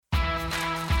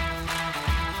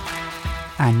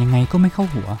อ่านยังไงก็ไม่เข้า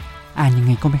หัวอ่านยังไ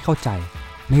งก็ไม่เข้าใจ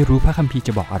ไม่รู้พระคัมภีร์จ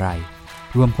ะบอกอะไร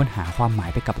รวมค้นหาความหมาย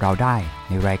ไปกับเราได้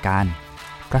ในรายการ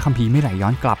พระคัมภีร์ไม่ไหลย้อ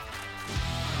นกลับ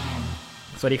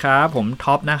สวัสดีครับผม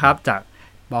ท็อปนะครับจาก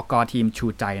บก.ทีมชู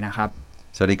ใจนะครับ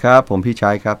สวัสดีครับผมพี่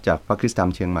ชัยครับจากพระคริสตธรรม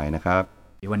เชียงใหม่นะครับ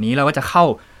วันนี้เราก็จะเข้า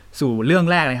สู่เรื่อง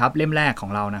แรกเลยครับเล่มแรกขอ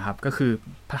งเรานะครับก็คือ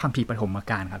พระคัมภีร์ปฐม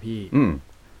กาลครับพี่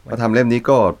พระธรรมเล่มนี้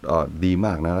ก็ดีม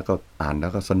ากนะแล้วก็อ่านแล้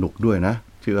วก็สนุกด้วยนะ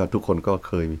เชื่อทุกคนก็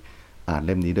เคยอ่านเ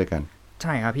ล่มนี้ด้วยกันใ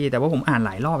ช่ครับพี่แต่ว่าผมอ่านห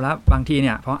ลายรอบแล้วบางทีเ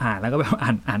นี่ยพออ่านแล้วก็แบบอ่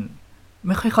านไ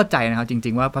ม่ค่อยเข้าใจนะครับจ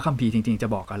ริงๆว่าพระคัมภีร์จริงๆจะ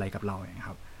บอกอะไรกับเรานะค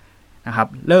รับ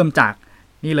เริ่มจาก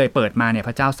นี่เลยเปิดมาเนี่ยพ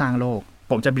ระเจ้าสร้างโลก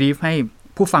ผมจะบรีฟให้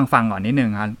ผู้ฟังก่อนนิดนึง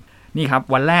ครับนี่ครับ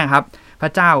วันแรกครับพร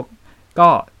ะเจ้าก็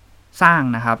สร้าง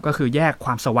นะครับก็คือแยกค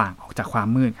วามสว่างออกจากความ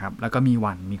มืดครับแล้วก็มี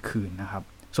วันมีคืนนะครับ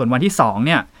ส่วนวันที่2เ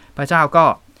นี่ยพระเจ้าก็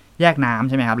แยกน้ำ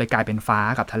ใช่ไหมครับเลยกลายเป็นฟ้า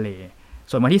กับทะเล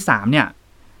ส่วนวันที่3เนี่ย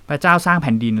พระเจ้าสร้างแ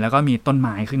ผ่นดินแล้วก็มีต้นไ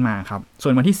ม้ขึ้นมาครับส่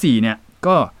วนวันที่4เนี่ย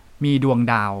ก็มีดวง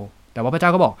ดาวแต่ว่าพระเจ้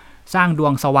าก็บอกสร้างดว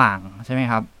งสว่างใช่ไหม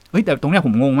ครับแต่ตรงเนี้ยผ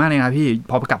มงงมากเลยนะพี่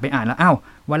พอกลับไปอ่านแล้วอ้าว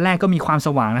วันแรกก็มีความส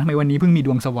ว่างนะทำไมวันนี้เพิ่งมีด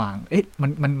วงสว่าง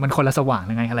มันคนละสว่าง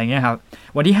ยังไงอะไรเงี้ยครับ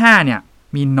วันที่5เนี่ย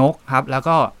มีนกครับแล้ว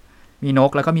ก็มีน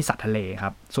กแล้วก็มีสัตว์ทะเลครั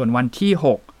บส่วนวันที่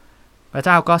6พระเ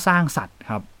จ้าก็สร้างสัตว์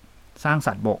ครับสร้าง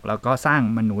สัตว์บกแล้วก็สร้าง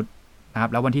มนุษย์นะครับ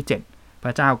แล้ววันที่7พร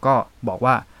ะเจ้าก็บอก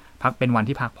ว่าพักเป็นวัน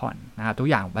ที่พักผ่อนนะครับทุก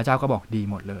อย่างพระเจ้าก็บอกดี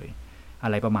หมดเลยอะ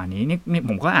ไรประมาณนี้นี่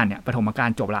ผมก็อ่านเนี่ยปฐมกาล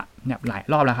จบละเนี่ยหลาย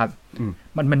รอบแล้วครับ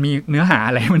มันมีเนื้อหาอ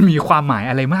ะไรมันมีความหมาย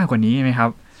อะไรมากกว่านี้ไหมครับ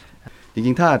จ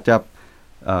ริงๆถ้าจะ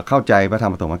เข้าใจพระธร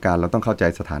รมปฐมกาลเราต้องเข้าใจ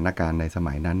สถานการณ์ในส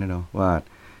มัยนั้นนะเนาะว่า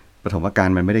ปฐมกาล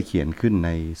มันไม่ได้เขียนขึ้นใน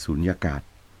สุญญากาศ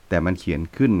แต่มันเขียน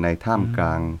ขึ้นในท่ามกล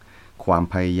างความ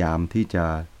พยายามที่จะ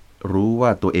รู้ว่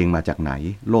าตัวเองมาจากไหน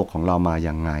โลกของเรามาอ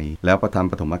ย่างไงแล้วพระธรรม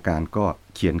ปฐมกาลก็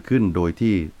เขียนขึ้นโดย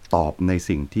ที่ตอบใน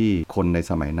สิ่งที่คนใน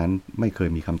สมัยนั้นไม่เคย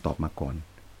มีคำตอบมาก่อน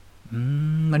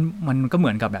มันก็เห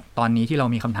มือนกับแบบตอนนี้ที่เรา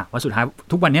มีคำถามว่าสุดท้าย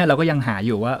ทุกวันนี้เราก็ยังหาอ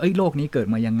ยู่ว่าโลกนี้เกิด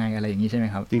มายังไงอะไรอย่างนี้ใช่ไหม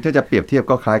ครับจริงถ้าจะเปรียบเทียบ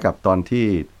ก็คล้ายกับตอนที่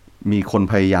มีคน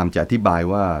พยายามจะอธิบาย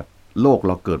ว่าโลกเ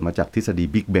ราเกิดมาจากทฤษฎี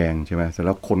บิ๊กแบงใช่ไหมเสร็จแ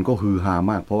ล้วคนก็ฮือฮา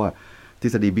มากเพราะว่าทฤ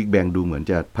ษฎีบิ๊กแบงดูเหมือน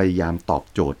จะพยายามตอบ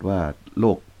โจทย์ว่าโล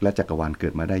กและจักรวาลเกิ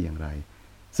ดมาได้อย่างไร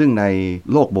ซึ่งใน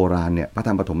โลกโบราณเนี่ยพระธ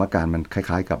รรมปฐมกาลมันค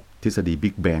ล้ายๆกับทฤษฎี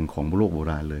บิ๊กแบงของโลกโบ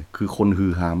ราณเลยคือคนฮื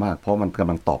อฮามากเพราะมันก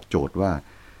ำลังตอบโจทย์ว่า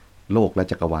โลกและ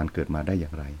จักรวาลเกิดมาได้อย่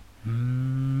างไร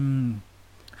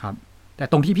ครับแต่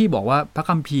ตรงที่พี่บอกว่าพระ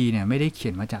คัมภีร์เนี่ยไม่ได้เขี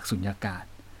ยนมาจากสุญญากาศ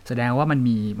แสดงว่ามัน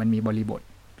มีบริบท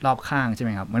รอบข้างใช่ไห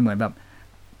มครับมันเหมือนแบบ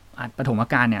ปฐม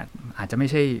กาลเนี่ยอาจจะไม่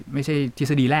ใช่ทฤ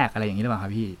ษฎีแรกอะไรอย่างนี้หรือเปล่าครั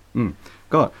บพี่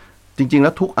ก็จริงๆแล้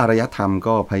วทุกอารยธรรม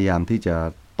ก็พยายามที่จะ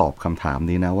ตอบคำถาม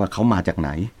นี้นะว่าเขามาจากไหน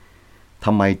ท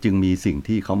ำไมจึงมีสิ่ง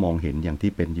ที่เขามองเห็นอย่าง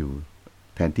ที่เป็นอยู่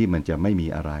แทนที่มันจะไม่มี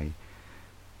อะไร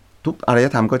ทุกอารย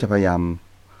ธรรมก็จะพยายาม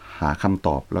หาคำต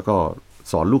อบแล้วก็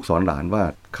สอนลูกสอนหลานว่า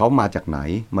เขามาจากไหน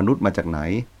มนุษย์มาจากไหน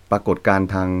ปรากฏการณ์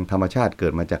ทางธรรมชาติเกิ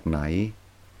ดมาจากไหน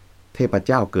เทพเ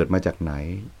จ้าเกิดมาจากไหน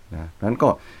นะนั้นก็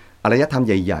อารยธรรม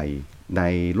ใหญ่ๆใน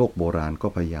โลกโบราณก็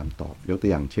พยายามตอบยกตัว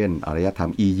อย่างเช่นอารยธรร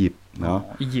มอียิปต์เนาะ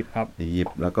อียิปต์ครับอียิป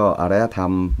ต์แล้วก็อารยธรร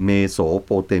มเมโสโป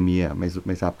เตเมียไ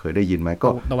ม่ทราบเคยได้ยินไหมก็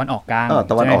ตะวันออกกลาง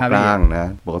ตะวันออกกลางนะ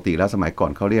ปกติแล้วสมัยก่อ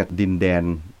นเขาเรียกดินแดน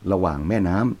ระหว่างแม่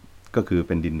น้ำก็คือเ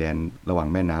ป็นดินแดนระหว่าง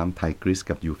แม่น้ำไทกริส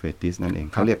กับยูเฟรติสนั่นเอง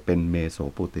เขาเรียกเป็นเมโส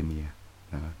โปเตเมีย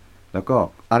นะแล้วก็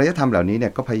อารยธรรมเหล่านี้เนี่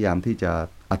ยก็พยายามที่จะ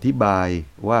อธิบาย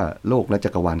ว่าโลกและจั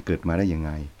กรวาลเกิดมาได้ยังไ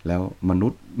งแล้วมนุ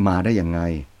ษย์มาได้ยังไง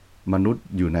มนุษย์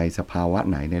อยู่ในสภาวะ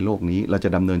ไหนในโลกนี้เราจะ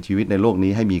ดำเนินชีวิตในโลก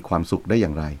นี้ให้มีความสุขได้อย่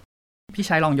างไรพี่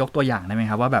ชัยลองยกตัวอย่างได้ไหม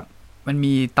ครับว่าแบบมัน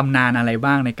มีตำนานอะไร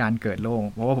บ้างในการเกิดโลก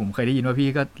เพราะว่าผมเคยได้ยินว่าพี่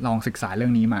ก็ลองศึกษาเรื่อ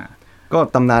งนี้มาก็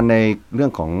ตำนานในเรื่อ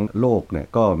งของโลกเนี่ย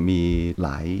ก็มีหล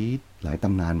ายต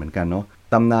ำนานเหมือนกันเนาะ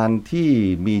ตำนานที่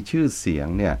มีชื่อเสียง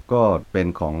เนี่ยก็เป็น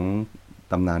ของ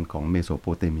ตำนานของเมโสโป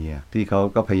เตเมียที่เขา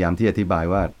ก็พยายามที่อธิบาย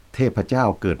ว่าเทพเจ้า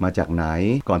เกิดมาจากไหน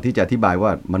ก่อนที่จะอธิบายว่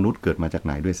ามนุษย์เกิดมาจากไ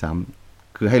หนด้วยซ้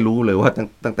ำคือให้รู้เลยว่า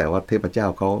ตั้งแต่ว่าเทพเจ้า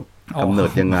เขากำเนิ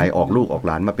ดยังไงออกลูกออกห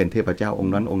ลานมาเป็นเทพเจ้าอง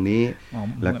ค์นั้นองค์นี้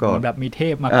แล้วก็แบบมีเท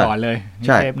พมาก่อนเลยมี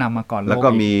เทพนำมาก่อนแล้วก็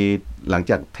มีหลัง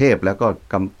จากเทพแล้วก็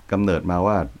กำเนิดมา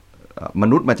ว่าม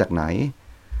นุษย์มาจากไหน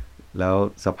แล้ว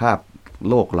สภาพ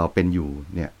โลกเราเป็นอยู่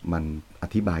เนี่ยมันอ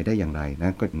ธิบายได้อย่างไรน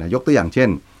ะก็ยกตัวอย่างเช่น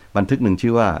บันทึกหนึ่ง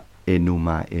ชื่อว่าเอนูม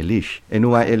าเอลิ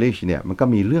ชเนี่ยมันก็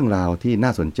มีเรื่องราวที่น่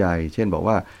าสนใจเช่นบอก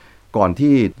ว่าก่อน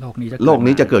ที่โลก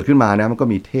นี้จะเกิดขึ้นมานะมันก็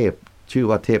มีเทพชื่อ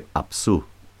ว่าเทพอับซุ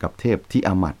กับเทพที่อ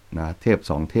ามัดนะเทพ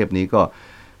2เทพนี้ก็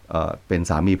เป็น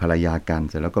สามีภรรยากัน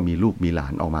เสร็จแล้วก็มีลูกมีหลา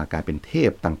นออกมากลายเป็นเท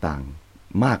พต่าง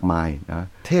ๆมากมายนะ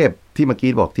เทพที่เมื่อกี้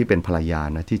บอกที่เป็นภรรยา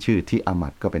นะที่ชื่อที่อามั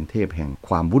ดก็เป็นเทพแห่งค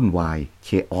วามวุ่นวายเค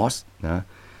ออสนะ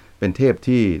เป็นเทพ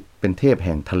ที่เป็นเทพแ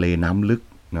ห่งทะเลน้ำลึก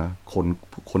นะ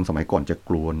คนสมัยก่อนจะ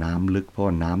กลัวน้ำลึกเพราะ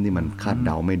น้ำนี่มันคาดเ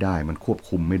ดาไม่ได้มันควบ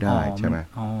คุมไม่ได้ใช่ไหม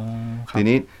ที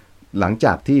นี้หลังจ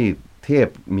ากที่เทพ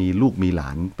มีลูกมีหลา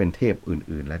นเป็นเทพ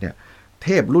อื่นๆแล้วเนี่ยเท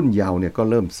พรุ่นเยาว์เนี่ยก็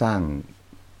เริ่มสร้าง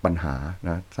ปัญหา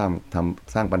นะส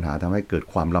ร้างปัญหาทำให้เกิด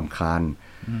ความรำคาญ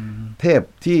เทพ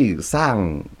ที่สร้าง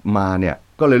มาเนี่ย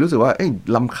ก็เลยรู้สึกว่า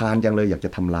รำคาญจังเลยอยากจะ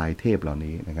ทำลายเทพเหล่า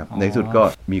นี้นะครับในสุดก็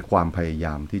มีความพยาย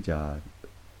ามที่จะ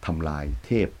ทำลายเ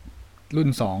ทพรุ่น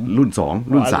2รุ่น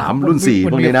3รุ่น4พ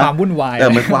วกนี้นะความวุ่นวาย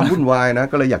มันความวุ่นวายนะ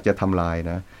ก็เลยอยากจะทำลาย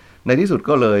นะในที่สุด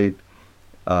ก็เลย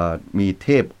มีเท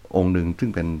พองค์หนึ่งซึ่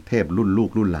งเป็นเทพรุ่นลูก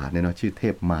รุ่นหลานเนี่ยนะชื่อเท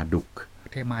พมาดุก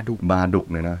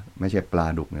เนี่ยนะไม่ใช่ปลา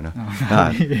ดุกเนี่ยนะ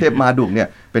เทพมาดุกเนี่ย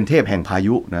เป็นเทพแห่งพา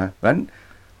ยุนะเพราะฉะนั้น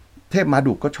เทพมา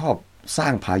ดุกก็ชอบสร้า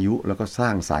งพายุแล้วก็สร้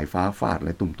างสายฟ้าฟาดอะไ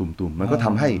รตุ่มๆมันก็ท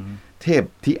ำให้เทพ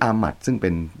ที่อามัดซึ่งเป็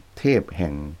นเทพแห่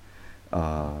ง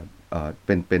เ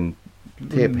ป็น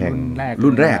เทพแห่ง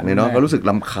รุ่นแรกเนี่ยเนาะก็รู้สึก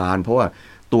รำคาญเพราะว่า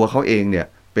ตัวเขาเองเนี่ย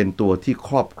เป็นตัวที่ค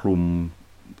รอบคลุม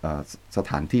ส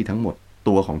ถานที่ทั้งหมด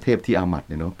ตัวของเทพที่อามัด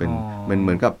เนี่ยเนาะเป็นเห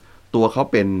มือนกับตัวเขา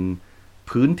เป็น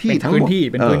พื้นที่ทั้งหมด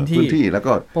เป็นพื้นที่แล้ว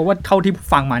ก็เพราะว่าเท่าที่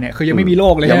ฟังมาเนี่ยคือยังไม่มีโล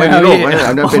กเลยยังไม่มีโลก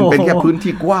เป็นแค่พื้น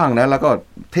ที่กว้างนะแล้วก็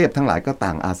เทพทั้งหลายก็ต่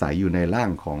างอาศัยอยู่ในร่าง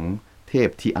ของเทพ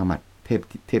ที่อามัดเ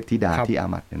ทพธิดาที่อา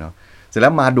มัดเนี่ยเนาะเสร็จแล้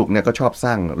วมาดุกเนี่ยก็ชอบส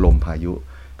ร้างลมพายุ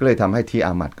ก็เลยทำให้ที่อ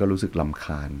ามัดก็รู้สึกรำค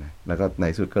าญนะแล้วก็ใน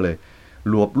สุดก็เลย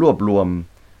รวบรวม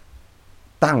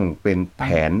ตั้งเป็นแผ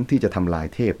นที่จะทำลาย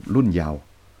เทพรุ่นเยาว์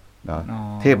นะ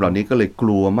เทพเหล่านี้ก็เลยก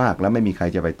ลัวมากแล้วไม่มีใคร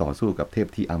จะไปต่อสู้กับเทพ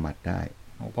ที่อามัดได้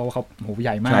เพราะว่าเขาให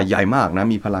ญ่มากใหญ่มากนะ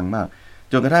มีพลังมาก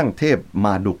จนกระทั่งเทพม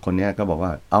าดุกคนนี้ก็บอกว่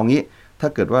าเอางี้ถ้า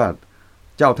เกิดว่า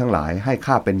เจ้าทั้งหลายให้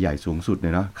ข้าเป็นใหญ่สูงสุดเ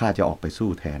นี่ยนะข้าจะออกไปสู้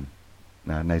แทน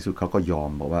นะในสุดเขาก็ยอม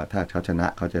บอกว่าถ้าเขาชนะ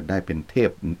เขาจะได้เป็นเทพ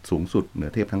สูงสุดเหนื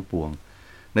อเทพทั้งปวง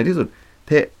ในที่สุด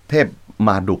เทพม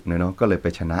าดุกเนี่ยเนาะก็เลยไป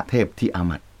ชนะเทพที่อา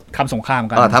มัดทำสงคราม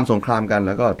กันแ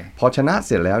ล้วก็พอชนะเ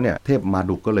สร็จแล้วเนี่ยเทพมา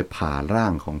ดุกก็เลยผ่าร่า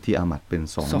งของที่อามัดเป็น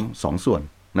สองส่วน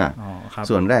นะ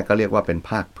ส่วนแรกก็เรียกว่าเป็น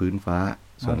ภาคพื้นฟ้า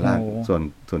ส่วนล่าง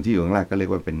ส่วนที่อยู่ข้างล่างก็เรีย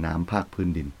กว่าเป็นน้ำภาคพื้น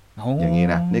ดินอย่างนี้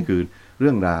นะนี่คือเ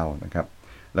รื่องราวนะครับ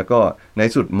แล้วก็ใน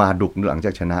สุดมาดุกหลังจ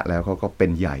ากชนะแล้วเขาก็เป็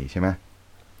นใหญ่ใช่ไหม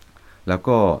แล้ว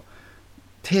ก็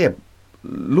เทพ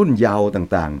รุ่นเยาว์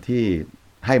ต่างๆที่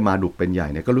ให้มาดุกเป็นใหญ่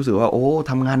เนี่ยก็รู้สึกว่าโอ้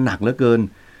ทำงานหนักเหลือเกิน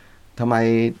ทำไม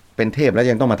เป็นเทพแล้ว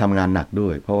ยังต้องมาทำงานหนักด้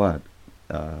วยเพราะว่า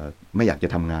ไม่อยากจะ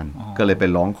ทำงานก็เลยไป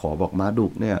ร้องขอบอกมาดุ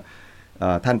กเนี่ย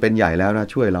ท่านเป็นใหญ่แล้วนะ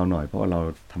ช่วยเราหน่อยเพราะเรา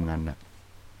ทำงานหนัก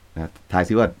นะทาย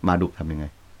ซิว่ามาดุกทำยังไง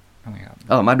ครับ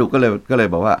มาดุกก็เลย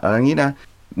บอกว่าอย่างนี้นะ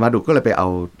มาดุกก็เลยไปเอา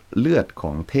เลือดข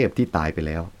องเทพที่ตายไปแ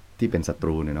ล้วที่เป็นศัต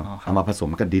รูเนี่ยเนาะเอามาผส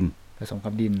มกับดิน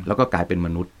แล้วก็กลายเป็นม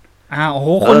นุษย์โอ้โห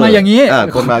คนมาอย่างนี้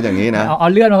คนมาอย่างนี้นะเอา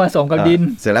เลือดมาผสมกับดิน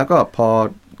เสร็จแล้วก็พอ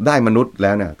ได้มนุษย์แ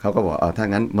ล้วเนี่ยเขาก็บอกถ้า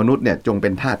งั้นมนุษย์เนี่ยจงเป็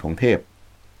นทาสของเทพ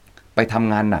ไปท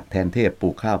ำงานหนักแทนเทพปลู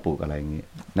กข้าวปลูกอะไรอย่างนี้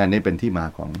นั่นนี่เป็นที่มา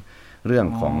ของเรื่อง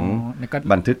ของ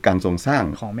บันทึกการทรงสร้าง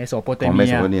ของเมโสโปเตเ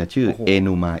มียชื่อเอ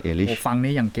นูมาเอลิชฟัง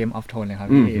นี่อย่างเกมออฟโทนเลยครับ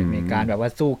ที่มีการแบบว่า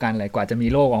สู้กันอะไรกว่าจะมี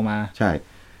โลกออกมาใช่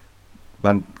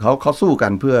เขาสู้กั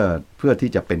นเพื่อที่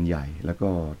จะเป็นใหญ่แล้วก็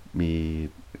มี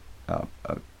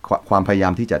ความพยายา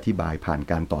มที่จะอธิบายผ่าน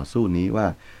การต่อสู้นี้ว่า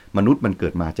มนุษย์มันเกิ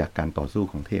ดมาจากการต่อสู้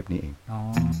ของเทพนี่เอง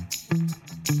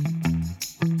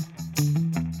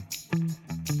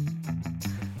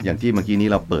อย่างที่เมื่อกี้นี้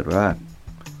เราเปิดว่า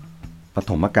ป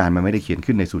ฐมกาลมันไม่ได้เขียน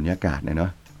ขึ้นในสุญญากาศเนา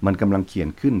ะมันกำลังเขียน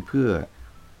ขึ้นเพื่อ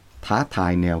ท้าทา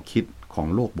ยแนวคิดของ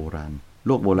โลกโบร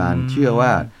าณเชื่อว่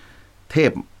าเท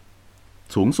พ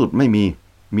สูงสุดไม่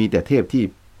มีแต่เทพที่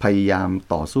พยายาม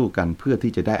ต่อสู้กันเพื่อ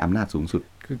ที่จะได้อำนาจสูงสุด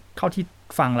คือเข้าที่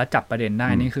ฟังแล้วจับประเด็นได้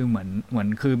นี่คือเหมือน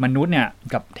คือมนุษย์เนี่ย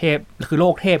กับเทพคือโล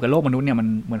กเทพกับโลกมนุษย์เนี่ยมัน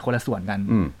เหมือนคนละส่วนกัน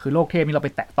คือโลกเทพนี่เราไป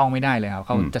แตะต้องไม่ได้เลยครับเ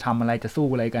ขาจะทำอะไรจะสู้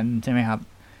อะไรกันใช่ไหมครับ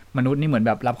มนุษย์นี่เหมือนแ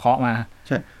บบรับเคราะห์มาใ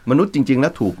ช่มนุษย์จริงๆแล้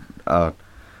วถูก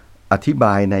อธิบ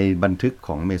ายในบันทึกข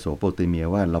องเมโสโปเตเมีย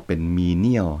ว่าเราเป็นมีเ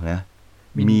นียลนะ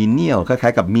มีเนียลคล้า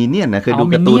ยๆกับมีเนียนนะเคยดู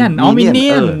การ์ตูนมีเนี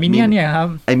ยนเนี่ยครับ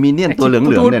ไอ้มีเนียนตัวเหลือง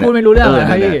ๆเนี่ยพูดไม่รู้เรื่องเลย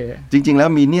จริงๆแล้ว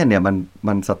มีเนียนเนี่ย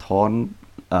มันสะท้อน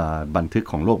บันทึก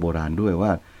ของโลกโบราณด้วยว่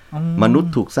ามนุษ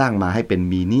ย์ถูกสร้างมาให้เป็น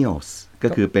มีเนียลก็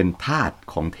คือเป็นทาส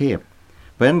ของเทพ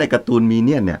เพราะฉะนั้นในการ์ตูนมีเ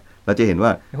นียนเนี่ยเราจะเห็นว่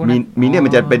ามีเนียนมั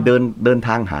นจะไปเดินท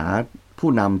างหาผู้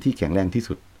นำที่แข็งแรงที่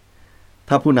สุด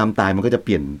ถ้าผู้นำตายมันก็จะเป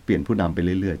ลี่ยนผู้นำไปเ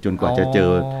รื่อยๆจนกว่าจะ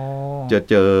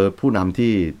เจอผู้นำ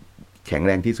ที่แข็งแ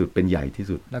รงที่สุดเป็นใหญ่ที่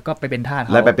สุดแล้วก็ไปเป็นทาสเข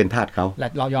าแล้วไปเป็นทาสเขาและ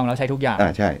เรายอมแล้วใช้ทุกอย่าง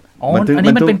ใช่อัน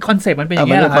นี้มันเป็นคอนเซปต์มันเป็นอย่าง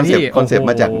นี้แหละครับพี่คอนเซปต์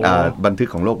มาจากบันทึก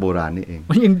ของโลกโบราณนี่เอง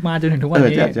มันยังมาจนถึงทุกวัน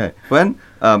นี้ใช่เพราะฉะนั้น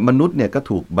มนุษย์เนี่ยก็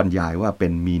ถูกบรรยายว่าเป็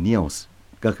นมีเนียลส์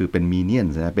ก็คือเป็นมีเนียน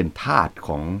นะเป็นทาสข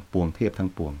องปวงเทพทั้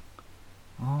งปวง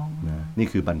นี่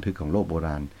คือบันทึกของโลกโบร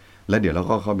าณแล้วเดี๋ยวเรา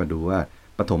ก็เข้ามาดูว่า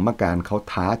ป ปฐมกาลเขา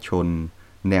ท้าชน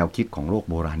แนวคิดของโลก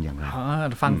โบราณอย่างไร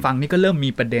ฟังนี่ก็เริ่มมี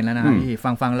ประเด็นแล้วนะครับพี่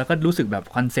ฟังแล้วก็รู้สึกแบบ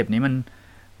คอนเซปต์นี้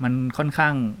มันค่อนข้า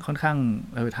ง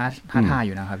ท้าทายอ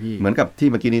ยู่นะครับพี่เหมือนกับที่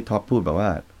เมื่อกี้นี้ท็อปพูดแบบว่า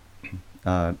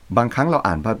บางครั้งเรา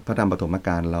อ่านพระธรรมปฐมก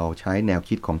าลเราใช้แนว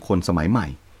คิดของคนสมัยใหม่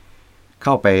เ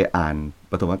ข้าไปอ่าน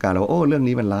ปฐมกาลแล้วโอ้เรื่อง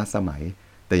นี้มันล้าสมัย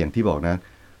แต่อย่างที่บอกนะ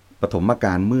ปฐมก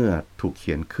าลเมื่อถูกเ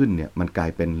ขียนขึ้นเนี่ยมันกลาย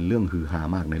เป็นเรื่องฮือฮา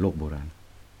มากในโลกโบราณ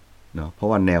เนาะเพราะ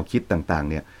ว่าแนวคิดต่างๆ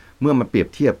เนี่ยเมื่อมันเปรียบ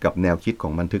เทียบกับแนวคิดขอ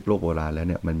งบันทึกโลกโบราณแล้ว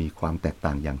เนี่ยมันมีความแตกต่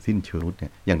างอย่างสิ้นเชิงเนี่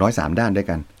ยอย่างน้อย3ด้านด้วย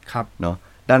กันครับเนาะ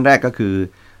ด้านแรกก็คือ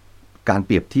การเ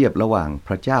ปรียบเทียบระหว่างพ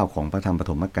ระเจ้าของพระธรรมป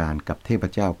ฐมกาลกับเทพ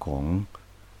เจ้าของ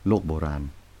โลกโบราณ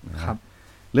ครับ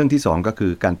เรื่องที่2ก็คื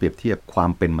อการเปรียบเทียบควา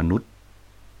มเป็นมนุษย์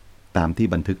ตามที่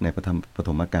บันทึกในพระธรรมปฐ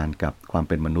มกาลกับความเ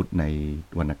ป็นมนุษย์ใน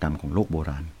วรรณกรรมของโลกโบ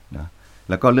ราณนะ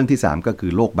แล้วก็เรื่องที่3ก็คื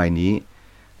อโลกใบนี้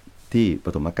ที่ป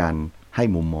ฐมกาลให้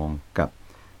มุมมองกับ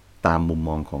ตามมุมม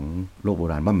องของโลกโบ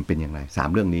ราณว่ามันเป็นอย่างไร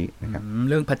3เรื่องนี้นะครับ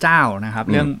เรื่องพระเจ้านะครับ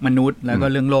เรื่องมนุษย์แล้วก็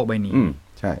เรื่องโลกใบนี้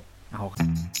ใช่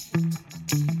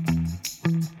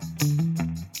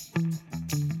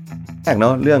แรกเนา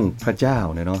ะเรื่องพระเจ้า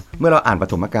เนี่ยเนาะเมื่อเราอ่านป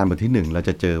ฐมกาลบทที่1เราจ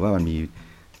ะเจอว่ามันมี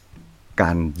ก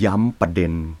ารย้ำประเด็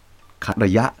นร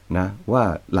ะยะนะว่า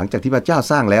หลังจากที่พระเจ้า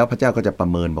สร้างแล้วพระเจ้าก็จะประ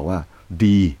เมินบอกว่า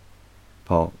ดีพ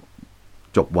อ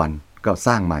จบวันก็ส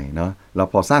ร้างใหม่เนาะเรา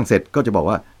พอสร้างเสร็จก็จะบอก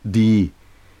ว่าดี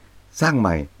สร้างให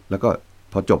ม่แล้วก็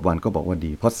พอจบวันก็บอกว่า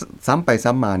ดีพอซ้ำไป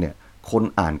ซ้ำมาเนี่ยคน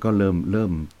อ่านก็เริ่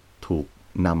มถูก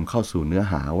นำเข้าสู่เนื้อ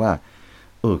หาว่า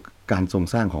การทรง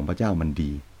สร้างของพระเจ้ามัน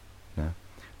ดีนะ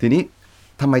ทีนี้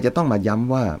ทำไมจะต้องมาย้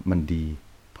ำว่ามันดี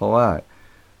เพราะว่า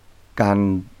การ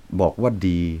บอกว่า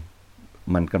ดี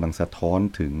มันกำลังสะท้อน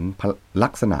ถึงลั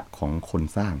กษณะของคน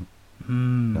สร้าง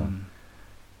นะ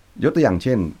ยกตัวอย่างเ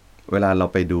ช่นเวลาเรา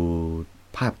ไปดู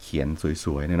ภาพเขียนส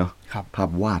วยๆเนี่ยเนาะภาพ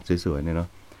วาดสวยๆเนี่ยเนาะ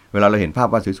เวลาเราเห็นภาพ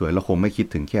วาดสวยๆเราคงไม่คิด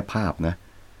ถึงแค่ภาพนะ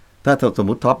ถ้าสม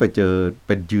มุติท็อปไปเจอเ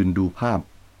ป็นยืนดูภาพ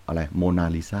อะไรโมนา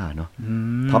ลิซาเนาะ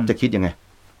ท็อปจะคิดยังไง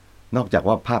นอกจาก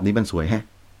ว่าภาพนี้มันสวยแฮะ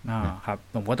ครับ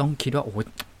ผมก็ต้องคิดว่าโอ้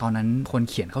ตอนนั้นคน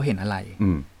เขียนเขาเห็นอะไร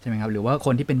ใช่ไหมครับหรือว่าค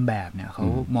นที่เป็นแบบเนี่ยเขา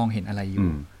มองเห็นอะไรอยู่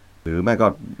หรือไม่ก็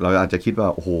เราอาจจะคิดว่า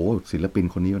โอ้โหศิลปิน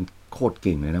คนนี้มันโคตรเ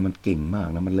ก่งเลยนะมันเก่งมาก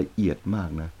นะมันละเอียดมาก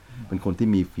นะเป็นคนที่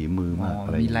มีฝีมือมากอะ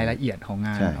ไรมีรายละเอียดของง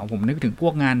านผมนึกถึงพว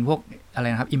กงานพวกอะไร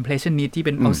นะครับ impressionist ที่เ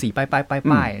ป็นเอาสีป้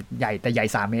ายใหญ่แต่ใหญ่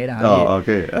3 เมตรนะครับ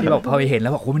ที่บอกพอเห็นแล้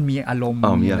วบอกโอ้มันมีอารมณ์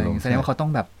อะไรแสดงว่าเขาต้อ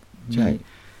งแบบใช่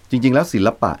จริงๆแล้วศิล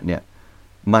ปะเนี่ย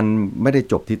มันไม่ได้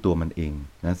จบที่ตัวมันเอง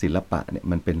นะศิลปะเนี่ย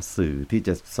มันเป็นสื่อที่จ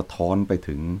ะสะท้อนไป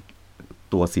ถึง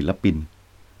ตัวศิลปิน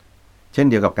เช่น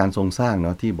เดียวกับการทรงสร้างเน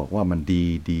าะที่บอกว่ามันดี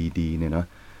เนี่ยเนาะ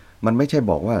มันไม่ใช่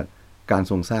บอกว่าการ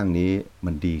ทรงสร้างนี้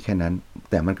มันดีแค่นั้น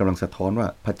แต่มันกำลังสะท้อนว่า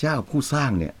พระเจ้าผู้สร้า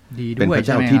งเนี่ยเป็นพระเ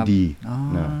จ้าที่ดี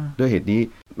นะด้วยเหตุนี้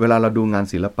เวลาเราดูงาน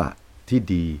ศิลปะที่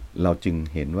ดีเราจึง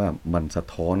เห็นว่ามันสะ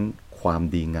ท้อนความ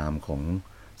ดีงามของ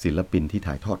ศิลปินที่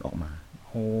ถ่ายทอดออกมา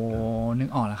โอ้นึก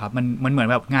ออกแล้วครับมันเหมือน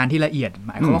แบบงานที่ละเอียดห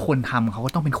มายความว่าคนทำเขา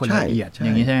ก็ต้องเป็นคนละเอียดอ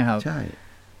ย่างนี้ใช่ไหมครับใช่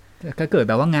ก็เกิด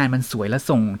แบบว่างานมันสวยและ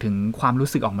ส่งถึงความรู้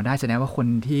สึกออกมาได้แสดงว่าคน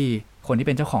ที่เ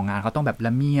ป็นเจ้าของงานเขาต้องแบบล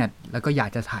ะเมียดแล้วก็อยาก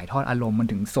จะถ่ายทอดอารมณ์มัน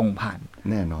ถึงส่งผ่าน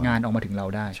แน่นอนงานออกมาถึงเรา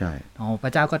ได้ใช่พร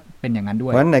ะเจ้าก็เป็นอย่างนั้นด้ว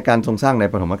ยเพราะฉะนั้นในการทรงสร้างใน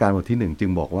ปฐมกาลบทที่1จึ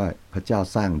งบอกว่าพระเจ้า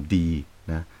สร้างดี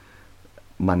นะ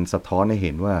มันสะท้อนให้เ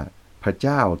ห็นว่าพระเ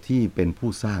จ้าที่เป็นผู้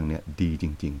สร้างเนี่ยดีจ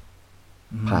ริง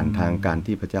ๆผ่านทางการ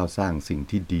ที่พระเจ้าสร้างสิ่ง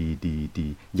ที่ดี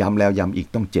ย้ำแล้วย้ำอีก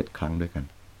ต้อง7 ครั้งด้วยกัน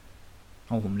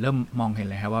ผมเริ่มมองเห็น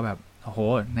เลยครับว่าแบบโอ้โห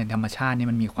ในธรรมชาตินี่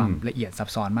มันมีความละเอียดซับ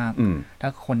ซ้อนมากถ้า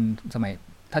คนสมัย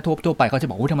ถ้าทั่วไปเขาจะ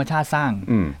บอกว่าธรรมชาติสร้าง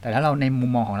แต่ถ้าเราในมุ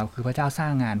มมองของเราคือพระเจ้าสร้า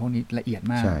งงานพวกนี้ละเอียด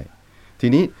มากใช่ที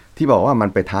นี้ที่บอกว่ามัน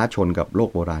ไปท้าชนกับโลก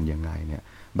โบราณยังไงเนี่ย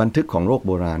บันทึกของโลกโ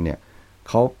บราณเนี่ย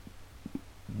เขา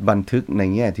บันทึกใน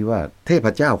แง่ที่ว่าเทพ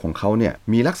เจ้าของเขาเนี่ย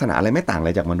มีลักษณะอะไรไม่ต่างอะไ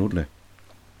รจากมนุษย์เลย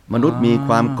มนุษย์มีค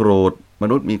วามโกรธม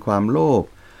นุษย์มีความโลภ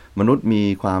มนุษย์มี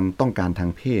ความต้องการทา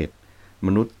งเพศม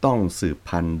นุษย์ต้องสืบ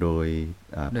พันธุ์โดย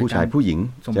ผู้ชายผู้หญิง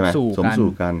ใช่ไหมสมสู่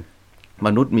กันม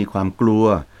นุษย์มีความกลัว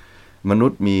มนุ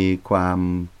ษย์มีความ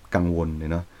กังวล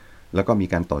เนาะแล้วก็มี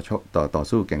การต่อ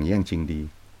สู้แข่งแย่งชิงดี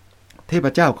เทพ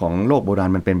เจ้าของโลกโบรา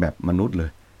ณมันเป็นแบบมนุษย์เล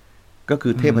ยก็คื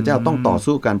อเทพเจ้าต้องต่อ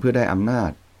สู้กันเพื่อได้อำนา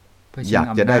จอยาก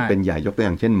จะได้เป็นใหญ่ยกตัวอ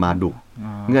ย่างเช่นมาดุก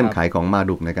เงื่อนไขของมา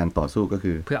ดุกในการต่อสู้ก็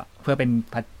คือเพื่อเ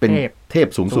ป็นเทพ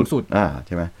สูงสุดใ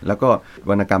ช่ไหมแล้วก็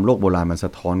วรรณกรรมโลกโบราณมันส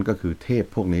ะท้อนก็คือเทพ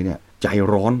พวกนี้เนี่ยใจ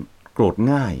ร้อนโกรธ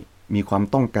ง่ายมีความ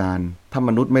ต้องการถ้าม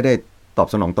นุษย์ไม่ได้ตอบ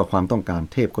สนองต่อความต้องการ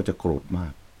เทพก็จะโกรธมา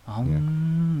ก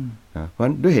นะเพราะฉะ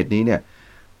นั้นด้วยเหตุนี้เนี่ย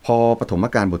พอปฐม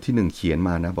กาลบทที่1เขียนม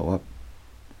านะบอกว่า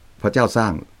พระเจ้าสร้า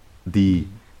งดี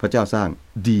พระเจ้าสร้าง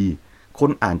ดีค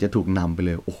นอ่านจะถูกนำไปเ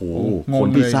ลยโอ้โหคน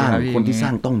ที่สร้า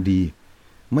งต้องดี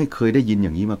ไม่เคยได้ยินอย่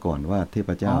างนี้มาก่อนว่าเท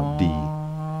พเจ้าดี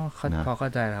พอเข้า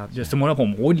ใจแล้วครับสมมติว่าผม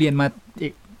เรียนมาอี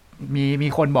กมี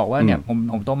คนบอกว่าเนี่ยผ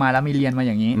มโตมาแล้วมีเรียนมาอ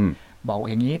ย่างนี้บอก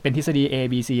อย่างนี้เป็นทฤษฎี A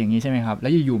B C อย่างนี้ใช่ไหมครับแล้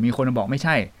วอยู่ๆมีคนมาบอกไม่ใ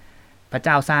ช่พระเ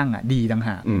จ้าสร้างดีต่างห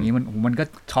ากอย่างนี้มันก็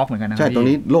ช็อกเหมือนกันนะใช่ตรง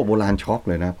นี้โลกโบราณช็อก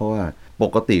เลยนะเพราะว่าป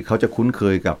กติเขาจะคุ้นเค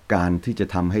ยกับการที่จะ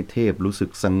ทำให้เทพรู้สึก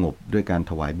สงบด้วยการ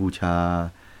ถวายบูชา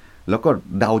แล้วก็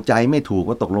เดาใจไม่ถูก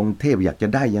ว่าตกลงเทพอยากจะ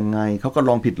ได้ยังไงเขาก็ล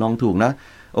องผิดลองถูกนะ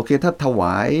โอเคถ้าถว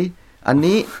ายอัน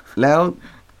นี้แล้ว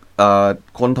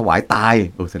คนถวายตาย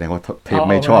แสดงว่าเทพ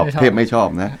ไม่ชอบเทพไม่ชอบ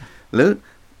นะหรือ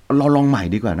เราลองใหม่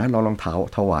ดีกว่านะเราลอง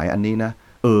ถวายอันนี้นะ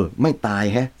ไม่ตาย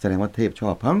แสดงว่าเทพชอ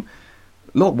บเพราะ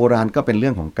โลกโบราณก็เป็นเรื่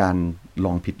องของการล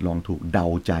องผิดลองถูกเดา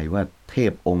ใจว่าเท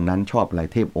พองค์นั้นชอบอะไร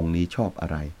เทพองค์นี้ชอบอะ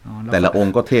ไรแต่ละอง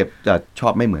ค์ก็เทพจะชอ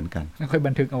บไม่เหมือนกันค่อย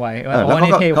บันทึกเอาไว้ว่า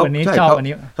นี่เทพคนนี้ชอบอัน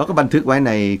นี้เขาก็บันทึกไว้ใ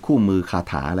นคู่มือคา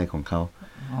ถาอะไรของเขา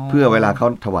เพื่อเวลาเขา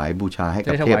ถวายบูชาให้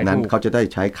กับเทพนั้นเขาจะได้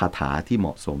ใช้คาถาที่เหม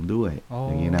าะสมด้วย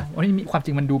อย่างนี้นะนี่มีความจ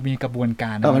ริงมันดูมีกระบวนก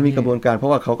ารมันมีกระบวนการเพรา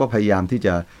ะว่าเขาก็พยายามที่จ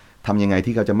ะทำยังไง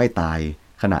ที่เขาจะไม่ตาย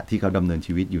ขณะที่เขาดำเนิน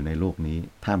ชีวิตอยู่ในโลกนี้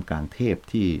ท่ามกลางเทพ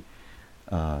ที่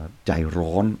ใจ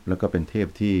ร้อนแล้วก็เป็นเทพ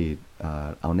ที่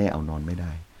เอาแน่เอานอนไม่ไ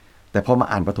ด้แต่พอมา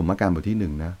อ่านปฐมกาลบท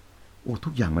ที่1นะทุ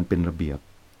กอย่างมันเป็นระเบียบ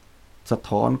สะ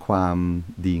ท้อนความ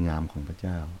ดีงามของพระเ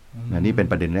จ้านี่เป็น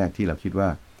ประเด็นแรกที่เราคิดว่า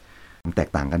แตก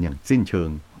ต่างกันอย่างสิ้นเชิง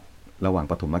ระหว่าง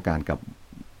ปฐมกาลกับ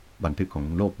บันทึกของ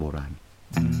โลกโบราณ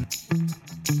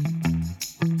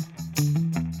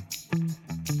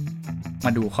ม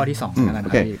าดูข้อที่2กันนะครั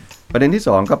บประเด็นที่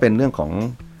2ก็เป็นเรื่องของ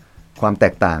ความแต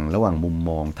กต่างระหว่างมุมม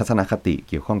องทัศนคติ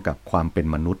เกี่ยวข้องกับความเป็น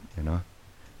มนุษย์เนาะ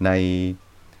ใน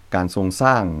การทรงส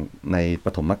ร้างในป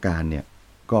ฐมกาลเนี่ย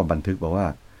ก็บันทึกบอกว่า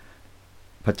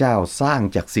พระเจ้าสร้าง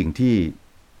จากสิ่งที่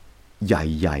ใ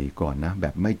หญ่ๆก่อนนะแบ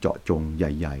บไม่เจาะจงใ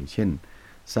หญ่ๆเช่น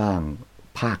สร้าง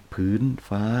ภาคพื้น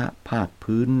ฟ้าภาค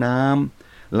พื้นน้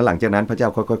ำแล้วหลังจากนั้นพระเจ้า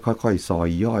ค่อยๆซอย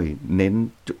ย่อยเน้น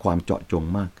ความเจาะจง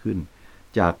มากขึ้น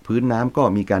จากพื้นน้ำก็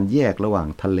มีการแยกระหว่าง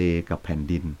ทะเลกับแผ่น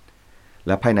ดินแ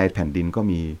ละภายในแผ่นดินก็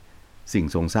มีสิ่ง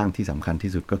ทรงสร้างที่สำคัญ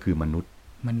ที่สุดก็คือมนุษย์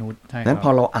ใช่นั้นพอ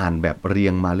เราอ่านแบบเรีย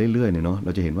งมาเรื่อยๆเนี่ยเนาะเร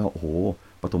าจะเห็นว่าโอ้โห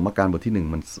ปฐมกาลบทที่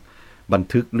1มันบัน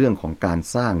ทึกเรื่องของการ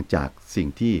สร้างจากสิ่ง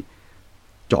ที่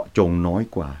เจาะจงน้อย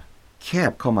กว่าแค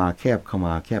บเข้ามา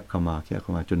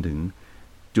จนถึง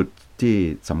จุดที่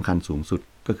สำคัญสูงสุด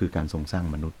ก็คือการทรงสร้าง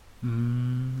มนุษย์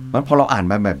มันพอเราอ่าน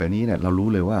แบบนี้เนี่ยเรารู้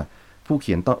เลยว่าผู้เ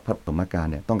ขียนปฐมกาล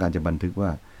เนี่ยต้องการจะบันทึกว่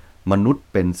ามนุษย์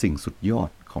เป็นสิ่งสุดยอด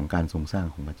ของการทรงสร้าง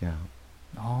ของพระเจ้า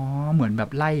เหมือนแบบ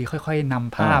ไล่ค่อยๆน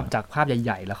ำภาพจากภาพใ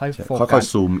หญ่ๆแล้วค่อยโฟกัสค่อย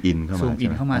ๆซูมอินเข้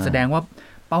ามาแสดงว่า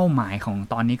เป้าหมายของ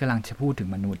ตอนนี้กำลังจะพูดถึง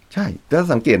มนุษย์ใช่แต่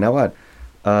สังเกตนะว่า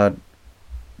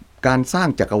การสร้าง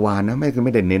จักรวาลนะไ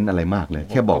ม่ได้เน้นอะไรมากเลย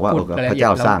แค่บอกว่าพระเจ้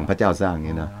าสร้างอย่าง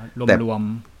นี้นะแต่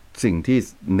สิ่งที่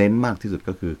เน้นมากที่สุด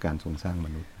ก็คือการทรงสร้างม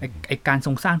นุษย์ไอการท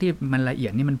รงสร้างที่มันละเอีย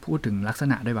ดนี่มันพูดถึงลักษ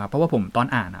ณะด้วยป่ะเพราะว่าผมตอน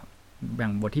อ่านอย่า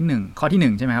งบทที่1ข้อ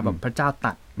ที่1ใช่ไหมครับแบบพระเจ้าต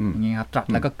รัสอย่างนี้ครับตรัส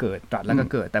แล้วก็เกิดตรัสแล้วก็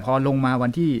เกิดแต่พอลงมาวั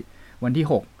นที่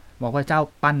6บอกว่าเจ้า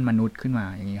ปั้นมนุษย์ขึ้นมา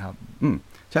อย่างนี้ครับ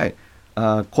ใช่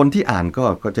คนที่อ่าน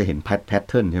ก็จะเห็นแพท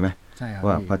เทิร์นใช่ไหม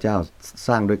ว่าพระเจ้าส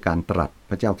ร้างด้วยการตรัส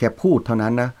พระเจ้าแค่พูดเท่านั้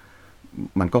นนะ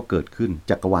มันก็เกิดขึ้น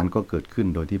จักรวาลก็เกิดขึ้น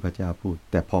โดยที่พระเจ้าพูด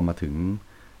แต่พอมาถึง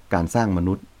การสร้างม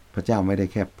นุษย์พระเจ้าไม่ได้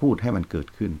แค่พูดให้มันเกิด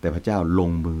ขึ้นแต่พระเจ้าล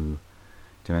งมือ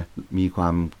ใช่ไหมมีควา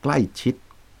มใกล้ชิด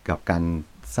กับการ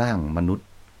สร้างมนุษย์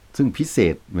ซึ่งพิเศ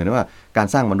ษเหมือนว่าการ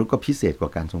สร้างมนุษย์ก็พิเศษกว่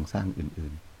าการทรงสร้างอื่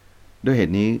นๆด้วยเห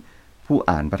ตุนี้ผู้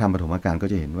อ่านพระธรรมปฐมกาลก็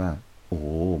จะเห็นว่าโอ้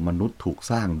มนุษย์ถูก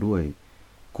สร้างด้วย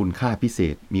คุณค่าพิเศ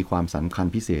ษมีความสำคัญ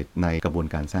พิเศษในกระบวน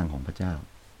การสร้างของพระเจ้า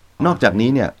นอกจากนี้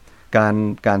เนี่ย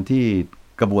การที่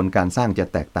กระบวนการสร้างจะ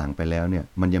แตกต่างไปแล้วเนี่ย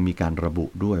มันยังมีการระบุ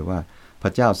ด้วยว่าพร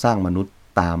ะเจ้าสร้างมนุษย์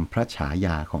ตามพระฉาย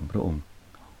าของพระองค์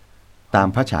ตาม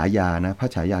พระฉายานะพระ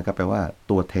ฉายาก็แปลว่า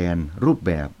ตัวแทนรูปแ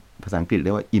บบภาษาอังกฤษเรี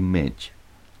ยกว่า image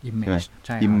ใ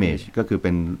ช่ image ก็คือเ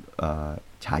ป็น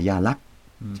ฉายาลักษณ์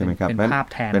ใช่ไหมครับเป็นภา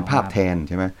พแทนใ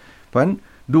ช่ไหมเพราะฉะนั้น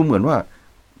ดูเหมือนว่า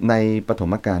ในปฐ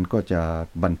มกาลก็จะ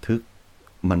บันทึก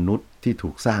มนุษย์ที่ถู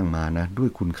กสร้างมานะด้วย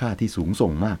คุณค่าที่สูงส่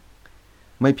งมาก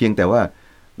ไม่เพียงแต่ว่า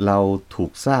เราถู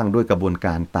กสร้างด้วยกระบวนก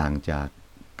ารต่างจาก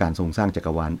การทรงสร้างจัก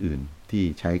รวาลอื่นที่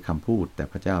ใช้คำพูดแต่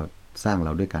พระเจ้าสร้างเร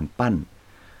าด้วยการปั้น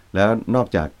แล้วนอก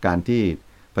จากการที่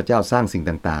พระเจ้าสร้างสิ่ง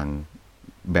ต่าง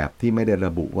ๆแบบที่ไม่ได้ร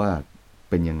ะบุว่า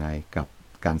เป็นยังไงกับ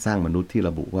การสร้างมนุษย์ที่ร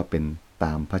ะบุว่าเป็นต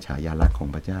ามพระฉายาลักษณ์ของ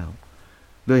พระเจ้า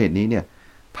ด้วยเหตุนี้เนี่ย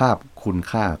ภาพคุณ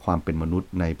ค่าความเป็นมนุษย์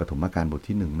ในปฐมกาลบท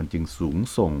ที่1มันจึงสูง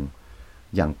ส่ง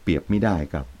อย่างเปรียบไม่ได้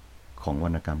กับของวร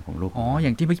รณกรรมของโลกอย่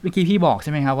างที่เมื่อกี้พี่บอกใ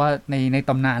ช่ไหมครับว่าใน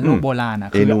ตำนานโลกโบราณ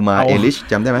เอนูมาเอลิช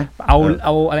จำได้ไหมเอา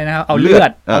อะไรนะครับเอาเลื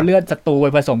อดศัตรูไป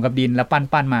ผสมกับดินแล้ว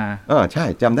ปั้นมาใช่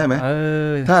จำได้ไหม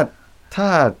ถ้า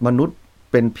มนุษย์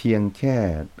เป็นเพียงแค่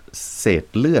เศษ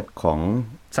เลือดของ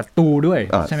ศัตรูด้วย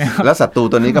ใช่ไหมครับแล้วศัตรู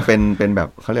ตัวนี้ก็เป็นแบบ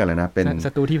เขาเรียกอะไรนะเป็น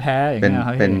ศัตรูที่แพ้อย่างเงี้ยค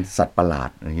รับเป็นสัตว์ประหลาด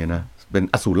อย่างเงี้ยนะเป็น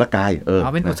อสูรกาย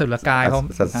เป็นอสูรกายเขา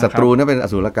ศัตรูนี่เป็นอ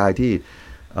สูรกายที่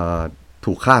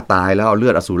ถูกฆ่าตายแล้วเอาเลื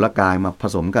อดอสูรกายมาผ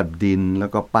สมกับดินแล้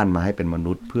วก็ปั้นมาให้เป็นม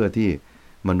นุษย์เพื่อที่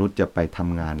มนุษย์จะไปท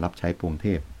ำงานรับใช้ปวงเท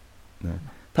พนะ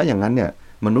ถ้าอย่างนั้นเนี่ย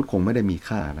มนุษย์คงไม่ได้มี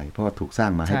ค่าอะไรเพราะว่าถูกสร้า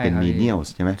งมาให้เป็นมีเนียล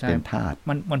ใช่ไหมเป็นธาตุ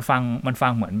มันฟั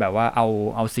งเหมือนแบบว่าเ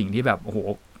อาสิ่งที่แบบโอ้โห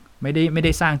ไม่ไ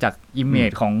ด้สร้างจากอิมเม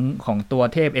จของตัว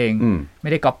เทพเองไ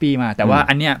ม่ได้ก๊อปปี้มาแต่ว่า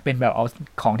อันเนี้ยเป็นแบบเอา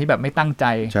ของที่แบบไม่ตั้งใจ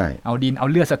เอาดินเอา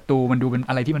เลือดศัตรูมันดูเป็น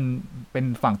อะไรที่มันเป็น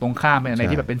ฝั่งตรงข้ามเป็นอะไร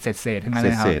ที่แบบเป็นเศษทั้งนั้นเล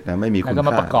ยครับเศษนะไม่มีคุณค่าแล้วก็ม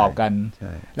าประกอบกัน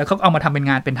แล้วเขาเอามาทำเป็น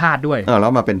งานเป็นธาตุด้วยแล้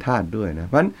วมาเป็นธาตุด้วยนะเ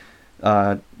พราะฉะนั้น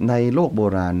ในโลกโบ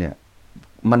ราณเนี่ย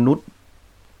มนุษย์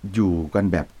อยู่กัน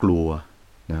แบบกลัว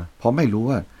นะเพราะไม่รู้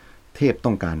ว่าเทพ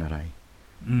ต้องการอะไร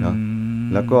เนาะ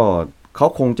แล้วก็เขา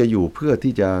คงจะอยู่เพื่อ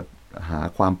ที่จะหา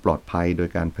ความปลอดภัยโดย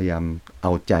การพยายามเอ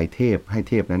าใจเทพให้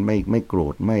เทพนั้นไม่โกร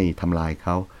ธไม่ทำลายเข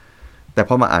าแต่พ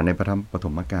อมาอ่านในพระธรรมปฐ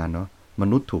มกาลเนาะม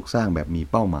นุษย์ถูกสร้างแบบมี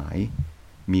เป้าหมาย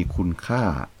มีคุณค่า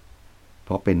เพ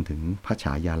ราะเป็นถึงพระฉ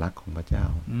ายาลักษณ์ของพระเจ้า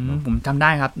ผมจำได้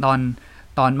ครับตอ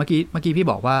นเมื่อกี้พี่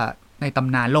บอกว่าในต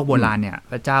ำนานโลกโบราณเนี่ย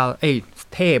พระเจ้า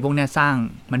เทพพวกนี้สร้าง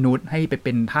มนุษย์ให้ไปเ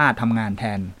ป็นทาสทำงานแท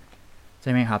นใ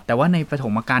ช่ไหมครับแต่ว่าในปฐ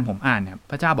มกาลผมอ่านเนี่ย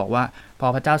พระเจ้าบอกว่าพอ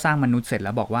พระเจ้าสร้างมนุษย์เสร็จแ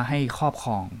ล้วบอกว่าให้ครอบคร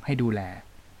องให้ดูแล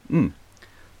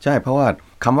ใช่เพราะว่า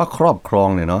คำว่าครอบครอง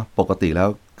เนี่ยเนาะปกติแล้ว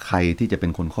ใครที่จะเป็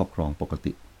นคนครอบครองปก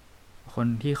ติคน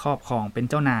ที่ครอบครองเป็น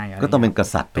เจ้านายก็ต้องเป็นก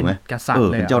ษัตริย์ถูกไหมกษัตริย์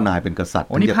เลยเป็นเจ้านายเป็นกษัตริย์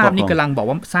นี่ภาพนี้กำลังบอก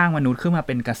ว่าสร้างมนุษย์ขึ้นมาเ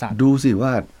ป็นกษัตริย์ดูสิว่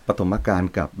าปฐมกาล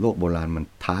กับโลกโบราณมัน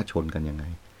ท้าชนกันยังไง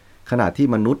ขณะที่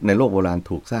มนุษย์ในโลกโบราณ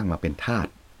ถูกสร้างมาเป็นทาส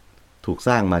ถูกส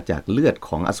ร้างมาจากเลือดข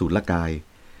องอสูรกาย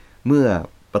เมื่อ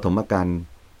ปฐมกาล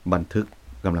บันทึก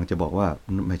กำลังจะบอกว่า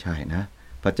ไม่ใช่นะ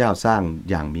พระเจ้าสร้าง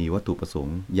อย่างมีวัตถุประสง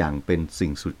ค์อย่างเป็นสิ่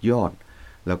งสุดยอด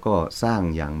แล้วก็สร้าง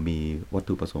อย่างมีวัต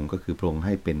ถุประสงค์ก็คือพระองค์ใ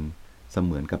ห้เป็นเส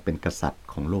มือนกับเป็นกษัตริย์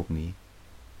ของโลกนี้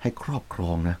ให้ครอบคร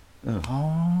องนะอ๋อ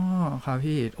ครับ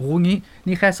พี่โอ้งี้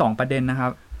นี่แค่2ประเด็นนะครั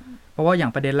บเพราะว่าอย่า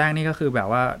งประเด็นแรกนี่ก็คือแบบ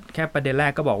ว่าแค่ประเด็นแร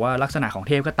กก็บอกว่าลักษณะของเ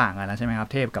ทพก็ต่างกันแล้วใช่ไหมครับ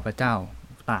เทพกับพระเจ้า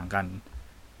ต่างกัน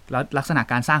แล้วลักษณะ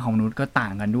การสร้างของมนุษย์ก็ต่า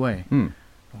งกันด้วย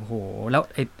โอ้โหแล้ว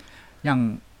อย่าง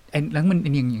แล้วมัน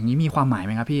อย่างนี้มีความหมายไห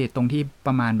มครับพี่ตรงที่ป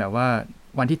ระมาณแบบว่า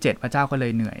วันที่7พระเจ้าก็เล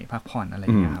ยเหนื่อยพักผ่อนอะไรอ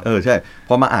ย่างเงี้ยครับใช่พ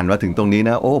อมาอ่านมาถึงตรงนี้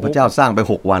นะโอ้พระเจ้าสร้างไป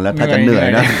6วันแล้วถ้าจะเหนื่อย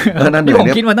นะนั่นผม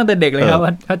คิดมาตั้งแต่เด็กเลยครับว่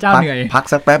าพระเจ้าเหนื่อยพัก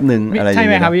สักแป๊บนึงอะไรอย่างเงี้ยใช่ไ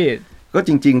หมครับพี่ก็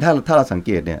จริงๆถ้าเราสังเ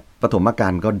กตเนี่ยปฐมกา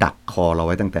ลก็ดักคอเราไ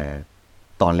ว้ตั้งแต่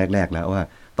ตอนแรกๆแล้วว่า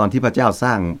ตอนที่พระเจ้าส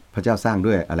ร้าง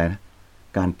ด้วยอะไรนะ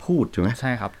การพูดใช่ไหมใ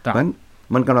ช่ครับเพราะฉะนั้น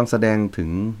มันกำลังแสดงถึง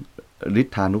ฤท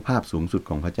ธานุภาพสูงสุด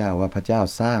ของพระเจ้าว่าพระเจ้า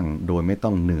สร้างโดยไม่ต้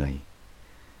องเหนื่อย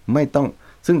ไม่ต้อง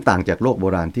ซึ่งต่างจากโลกโบ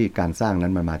ราณที่การสร้างนั้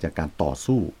นมันมาจากการต่อ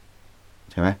สู้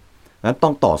ใช่ไหมนั้นต้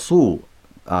องต่อสู้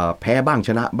แพ้บ้างช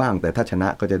นะบ้างแต่ถ้าชนะ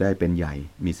ก็จะได้เป็นใหญ่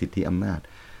มีสิทธิอำนาจ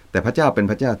แต่พระเจ้าเป็น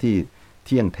พระเจ้าที่เ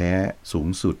ที่ยงแท้สูง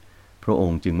สุดพระอง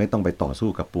ค์จึงไม่ต้องไปต่อสู้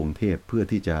กับปวงเทพเพื่อ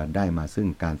ที่จะได้มาซึ่ง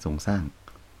การทรงสร้าง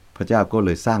พระเจ้าก็เล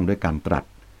ยสร้างด้วยการตรัส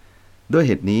ด้วยเ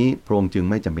หตุนี้พระองค์จึง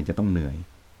ไม่จำเป็นจะต้องเหนื่อย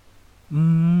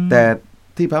แต่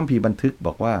ที่พระคัมภีร์บันทึกบ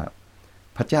อกว่า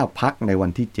พระเจ้าพักในวั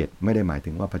นที่7ไม่ได้หมายถึ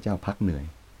งว่าพระเจ้าพักเหนื่อย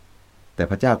แต่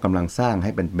พระเจ้ากำลังสร้างใ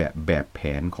ห้เป็นแบบแผ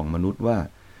นของมนุษย์ว่า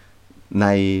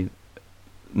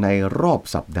ในรอบ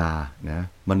สัปดาห์นะ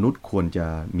มนุษย์ควรจะ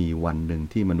มีวันหนึ่ง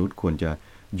ที่มนุษย์ควรจะ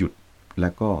หยุดแล้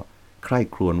วก็ใคร่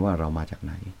ครวญว่าเรามาจากไ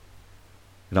หน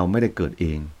เราไม่ได้เกิดเอ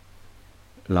ง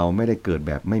เราไม่ได้เกิดแ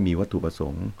บบไม่มีวัตถุประส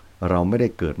งค์เราไม่ได้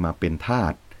เกิดมาเป็นทา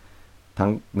สทั้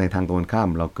งในทางตรงข้าม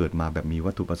เราเกิดมาแบบมี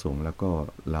วัตถุประสงค์แล้วก็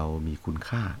เรามีคุณ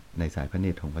ค่าในสายพระเน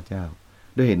ตรของพระเจ้า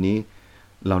ด้วยเหตุนี้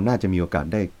เราน่าจะมีโอกาส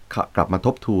ได้กลับมาท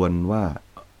บทวนว่า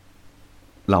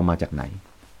เรามาจากไหน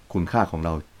คุณค่าของเร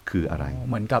าคืออะไร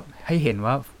เหมือนกับให้เห็น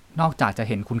ว่านอกจากจะ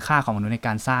เห็นคุณค่าของมนุษย์ในก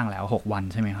ารสร้างแล้ว6วัน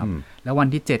ใช่ไหมครับแล้ววัน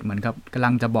ที่7เหมือนกับกำลั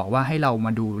งจะบอกว่าให้เราม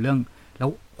าดูเรื่องแล้ว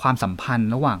ความสัมพันธ์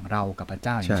ระหว่างเรากับพระเ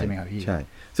จ้าใช่ไหมครับพี่ใช่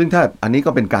ซึ่งถ้าอันนี้ก็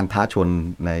เป็นการท้าชน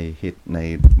ใน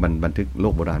บันทึกโล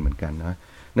กโบราณเหมือนกันนะ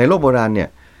ในโลกโบราณเนี่ย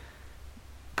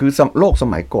คือโลกส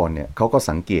มัยก่อนเนี่ยเขาก็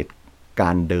สังเกตก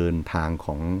ารเดินทางข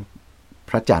อง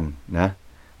พระจันทร์นะ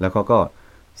แล้วเขาก็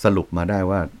สรุปมาได้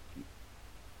ว่า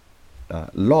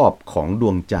รอบของด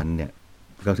วงจันทร์เนี่ย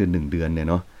ก็คือ1เดือนเนี่ย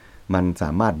เนาะมันส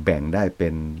ามารถแบ่งได้เป็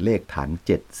นเลขฐาน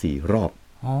7 4รอบ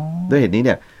ด้วยเหตุนี้เ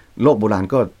นี่ยโลกโบราณ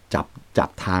ก็จับ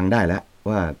ทางได้แล้ว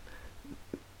ว่า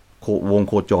วง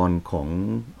โคจรของ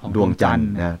ดวงจันทร์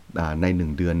นะใน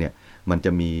1เดือนเนี่ยมันจ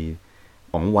ะมี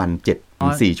ของวัน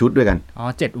 4 ชุดด้วยกัน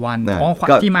7 วัน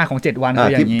ก็ที่มาของ7 วันคื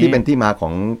ออย่างนี้ที่เป็นที่มาขอ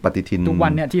งปฏิทินทุกวั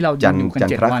นเนี่ยที่เราอยู่กัน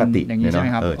7 วันอย่างนี้ใช่ไหม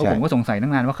ครับผมก็สงสัยตั้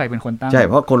งนานว่าใครเป็นคนตั้งใช่เ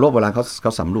พราะคนโลกโบราณเข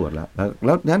าสำรวจแ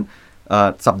ล้วนั้น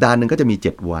สัปดาห์นึงก็จะมี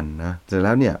7 วันนะเสร็จแ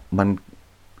ล้วเนี่ยมัน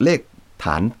เลขฐ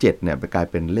าน7เนี่ยไปกลาย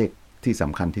เป็นเลขที่ส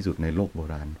ำคัญที่สุดในโลกโบ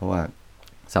ราณเพราะว่า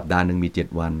สัปดาห์นึงมี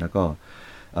7 วันแล้วก็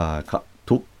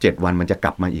ทุก7 วันมันจะก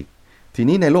ลับมาอีกที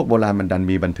นี้ในโลกโบราณมันดัน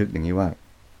มีบันทึกอย่างนี้ว่า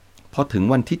พอถึง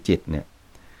วันที่7เนี่ย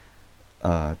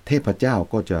เทพเจ้า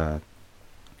ก็จะ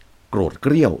โกรธเก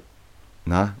รี้ยว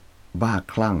นะบ้า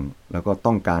คลั่งแล้วก็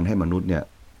ต้องการให้มนุษย์เนี่ย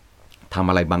ทำ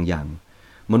อะไรบางอย่าง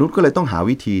มนุษย์ก็เลยต้องหา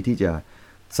วิธีที่จะ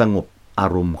สงบอา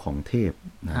รมณ์ของเทพ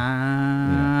นะ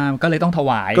ก็เลยต้องถ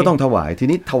วายที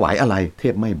นี้ถวายอะไรเท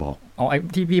พไม่บอกไอ้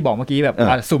ที่พี่บอกเมื่อกี้แบบ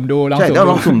สุ่มดูใช่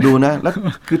ลองสุ่มดูนะแล้ว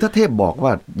คือถ้าเทพบอกว่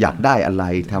าอยากได้อะไร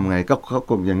ทำไงก็เขา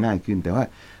ก็ยังง่ายขึ้นแต่ว่า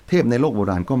เทพในโลกโบ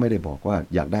ราณก็ไม่ได้บอกว่า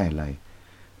อยากได้อะไร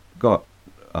ก็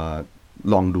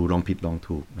ลองดูลองผิดลอง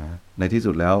ถูกนะในที่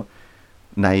สุดแล้ว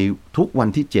ในทุกวัน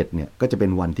ที่7เนี่ยก็จะเป็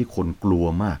นวันที่คนกลัว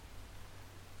มาก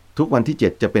ทุกวันที่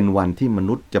7จะเป็นวันที่ม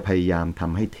นุษย์จะพยายามท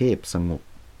ำให้เทพสงบ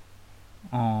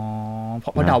เพ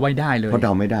ราะเดาไม่ได้เลยเพราะเด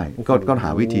าไม่ได้ก็ห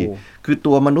าวิธีคือ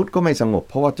ตัวมนุษย์ก็ไม่สงบ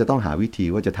เพราะว่าจะต้องหาวิธี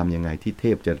ว่าจะทำยังไงที่เท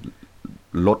พจะ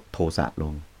ลดโทสะล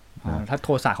งถ้าโท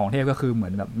สะของเทพก็คือเหมื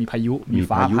อนแบบมีพายุมี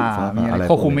ฟ้าผ่ามีอะไร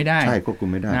ควบคุมไม่ได้ใช่ควบคุม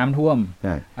ไม่ได้น้ำท่วม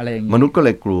อะไรอย่างนี้มนุษย์ก็เล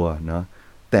ยกลัวเนาะ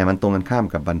แต่มันตรงกันข้าม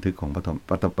กับบันทึกของ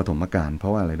ปฐมกาลเพรา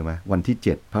ะว่าอะไรรู้ไหมวันที่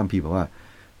7พระคัมภีร์บอกว่า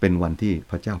เป็นวันที่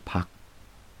พระเจ้าพัก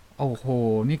โอ้โห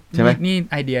นี่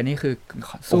ไอเดียนี่คือ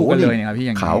สู้กันเลยนะครับพี่อ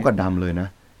ย่างนี้ขาวกับดำเลยนะ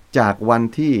จากวัน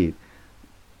ที่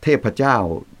เทพเจ้า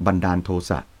บันดาลโท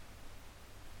สะ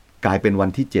กลายเป็นวัน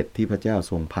ที่7ที่พระเจ้า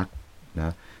ทรงพักน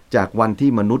ะจากวันที่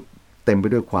มนุษย์เต็มไป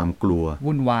ด้วยความกลัว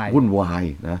วุ่นวาย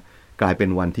นะกลายเป็น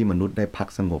วันที่มนุษย์ได้พัก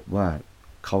สงบว่า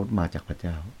เขามาจากพระเ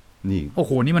จ้านี่โอ้โ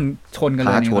หนี่มันชนกันเ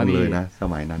ลยชนเลยนะส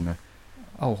มัยนั้นนะ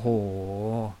โอ้โห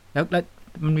แล้ว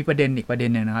มันมีประเด็นอีกประเด็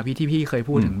นนึงนะครับพี่เคย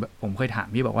พูดถึงผมเคยถาม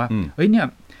พี่บอกว่าเฮ้ยเนี่ย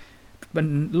มัน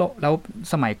แล้ว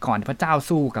สมัยก่อนพระเจ้า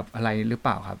สู้กับอะไรหรือเป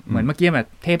ล่าครับเหมือนเมื่อกี้แบบ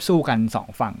เทพสู้กัน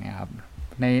2ฝั่งเนี่ยครับ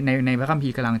ในพระคัมภี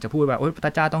ร์กำลังจะพูดว่าพร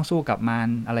ะเจ้าต้องสู้กับมาร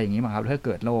อะไรอย่างนี้มั้งครับเพื่อเ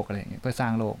กิดโลกอะไรอย่างเงี้ยเพื่อสร้า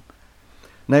งโลก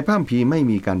ในพระคัมภีร์ไม่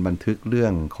มีการบันทึกเรื่อ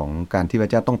งของการที่พระ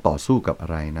เจ้าต้องต่อสู้กับอะ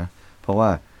ไรนะเพราะว่า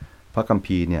พระคัม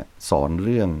ภีร์เนี่ยสอนเ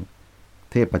รื่อง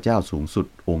เทพเจ้าสูงสุด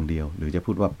องค์เดียวหรือจะ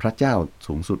พูดว่าพระเจ้า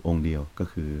สูงสุดองค์เดียวก็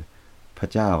คือพระ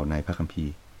เจ้าในพระคัมภี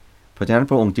ร์เพราะฉะนั้น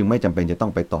พระองค์จึงไม่จำเป็นจะต้อ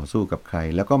งไปต่อสู้กับใคร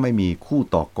แล้วก็ไม่มีคู่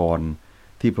ต่อกร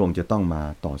ที่พระองค์จะต้องมา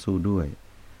ต่อสู้ด้วย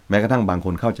แม้กระทั่งบางค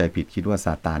นเข้าใจผิดคิดว่าซ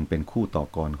าตานเป็นคู่ต่อ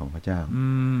กรของพระเจ้า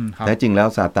แต่จริงแล้ว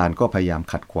ซาตานก็พยายาม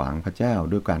ขัดขวางพระเจ้า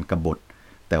ด้วยการกบฏ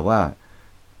แต่ว่า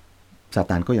ซา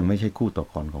ตานก็ยังไม่ใช่คู่ต่อ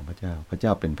กรของพระเจ้าพระเจ้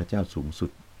าเป็นพระเจ้าสูงสุด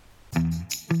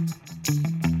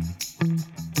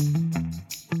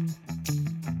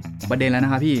ประเด็นแล้วน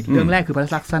ะครับพี่เรื่องแรกคือพระ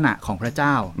ลักษณะของพระเจ้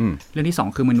าเรื่องที่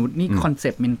2คือมนุษย์นี่คอนเซ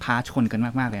ปต์มันพาชนกัน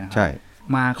มากๆเลยนะครับ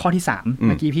มาข้อที่3เ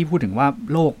มื่อกี้พี่พูดถึงว่า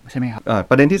โลกใช่ไหมครับ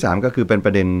ประเด็นที่3ก็คือเป็นป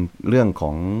ระเด็นเรื่องข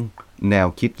องแนว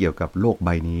คิดเกี่ยวกับโลกใบ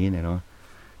นี้เนี่ยเนาะ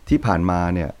ที่ผ่านมา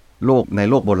เนี่ยโลกใน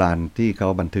โลกโบราณที่เขา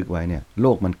บันทึกไว้เนี่ยโล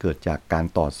กมันเกิดจากการ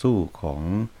ต่อสู้ของ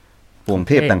ปวงเ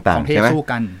ทพต่างๆใช่ไหม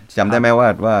จำได้ไหม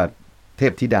ว่าเท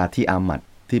พธิดาที่อามัด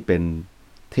ที่เป็น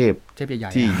เทพ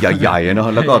ที่ใหญ่ๆเนาะ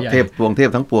แล้วก็เทพปวงเท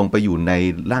พทั้งปวงไปอยู่ใน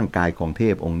ร่างกายของเท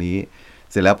พองค์นี้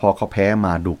เสร็จแล้วพอเขาแพ้ม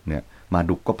าดุกเนี่ยมา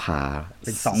ดุกก็ผ่าเ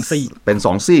ป็น2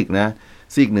ซีกนะ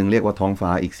ซีกหนึ่งเรียกว่าท้องฟ้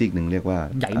าอีกซีกหนึ่งเรียกว่า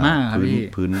ใหญ่มากครับพี่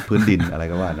พื้นดินอะไร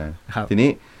ก็ว่านะทีนี้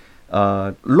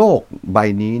โลกใบ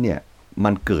นี้เนี่ยมั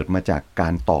นเกิดมาจากกา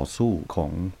รต่อสู้ขอ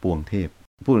งปวงเทพ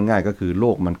พูดง่ายๆก็คือโล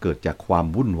กมันเกิดจากความ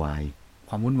วุ่นวาย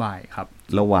ครับ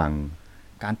ระหว่าง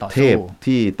การต่อสู้เทพ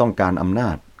ที่ต้องการอำนา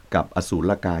จกับอสู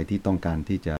รกายที่ต้องการ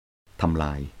ที่จะทำล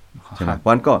ายใช่ไหมเพราะ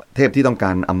ฉะนั้นก็เทพที่ต้องก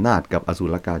ารอำนาจกับอสู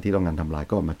รกายที่ต้องการทำลาย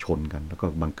ก็มาชนกันแล้วก็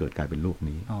บังเกิดกลายเป็นโลก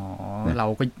นี้เรา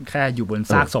ก็แค่อยู่บน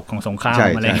ซากศพของสงคราม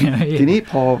อะไรทีนี้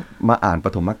พอมาอ่านป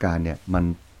ฐมกาลเนี่ยมัน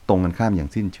ตรงกันข้ามอย่าง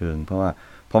สิ้นเชิงเพราะว่า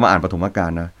พอมาอ่านปฐมกาล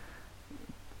นะ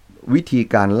วิธี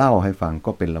การเล่าให้ฟัง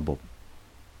ก็เป็นระบบ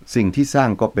สิ่งที่สร้าง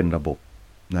ก็เป็นระบบ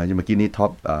นะเมื่อกี้นี้ท็อ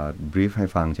ปบรีฟให้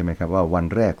ฟังใช่ไหมครับว่าวัน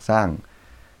แรกสร้าง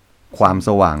ความ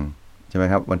สว่างใช่ไหม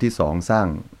ครับวันที่2สร้าง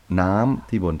น้ำ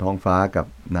ที่บนท้องฟ้ากับ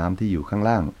น้ำที่อยู่ข้าง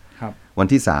ล่างวัน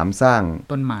ที่3สร้าง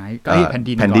ต้นไม้ก็แผ่น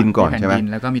ดินก่อนใช่ไหม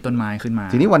แล้วก็มีต้นไม้ขึ้นมา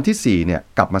ทีนี้วันที่4เนี่ย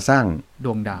กลับมาสร้างด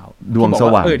วงดาวดวงส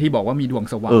ว่างที่บอกว่ามีดวง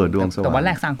สว่างแต่วันแร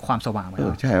กสร้างความสว่าง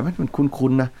ใช่มันคุ้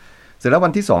นๆนะเสร็จแล้ววั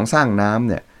นที่2สร้างน้ำ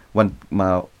เนี่ย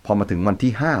พอมาถึงวัน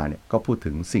ที่5เนี่ยก็พูด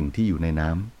ถึงสิ่งที่อยู่ในน้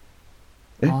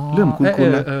ำเริ่มคุ้น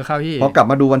ๆนะพอกลับ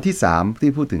มาดูวันที่3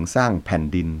ที่พูดถึงสร้างแผ่น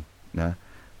ดินนะ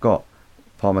ก็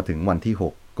พอมาถึงวันที่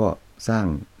6ก็สร้าง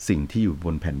สิ่งที่อยู่บ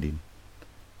นแผ่นดิน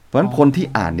เพราะฉะนั้นคนที่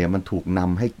อ่านเนี่ยมันถูกน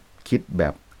ำให้คิดแบ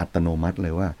บอัตโนมัติเล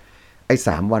ยว่าไอ้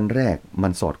3วันแรกมั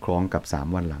นสอดคล้องกับ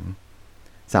3วันหลัง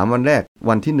3วันแรก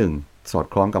วันที่1สอด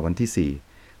คล้องกับวันที่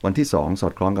4วันที่2สอ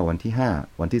ดคล้องกับวันที่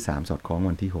5วันที่3สอดคล้อง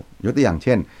วันที่6ยกตัวอย่างเ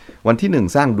ช่นวันที่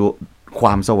1สร้างดวงคว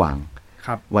ามสว่าง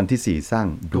วันที่4สร้าง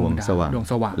ดวงสว่าง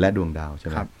และดวงดาวใช่ไ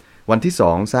หมวันที่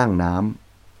2สร้างน้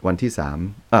ำวันที่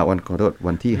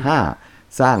วันที่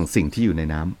5สร้างสิ่งที่อยู่ใน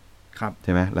น้ำใ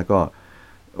ช่ไหมแล้วก็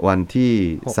วันที่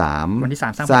3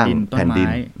สร้างแผ่นดิน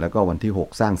แล้วก็วันที่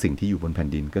6สร้างสิ่งที่อยู่บนแผ่น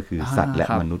ดินก็คือสัตว์และ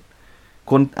มนุษย์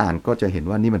คนอ่านก็จะเห็น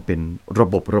ว่านี่มันเป็นระ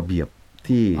บบระเบียบ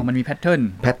ที่มันมีแพทเทิ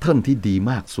ร์นที่ดี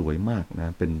มากสวยมากน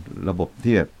ะเป็นระบบ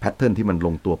ที่แบบแพทเทิร์นที่มันล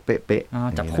งตัวเป๊ะ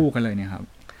ๆจับคู่กันเลยเนี่ยครับ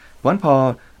เพราะฉะนั้นพอ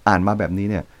อ่านมาแบบนี้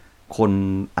เนี่ยคน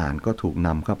อ่านก็ถูกน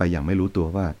ำเข้าไปอย่างไม่รู้ตัว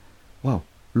ว่าว้าว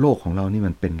โลกของเรานี่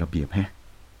มันเป็นระเบียบแฮะ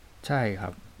ใช่ครั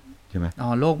บใช่ไหม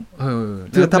โลก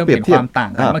ถ้าเปรียบเทียบความต่า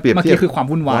งกันเมื่อกี้คือความ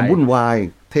วุ่นวาย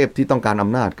เทพที่ต้องการอ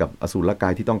ำนาจกับอสูรกา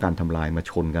ยที่ต้องการทำลายมา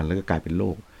ชนกันแล้วก็กลายเป็นโล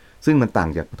กซึ่งมันต่าง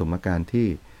จากปฐมกาลที่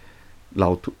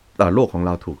โลกของเ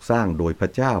ราถูกสร้างโดยพร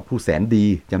ะเจ้าผู้แสนดี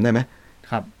จำได้ไหม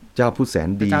ครับเจ้าผู้แสน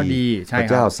ดีพระ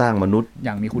เจ้าสร้างมนุษย์อ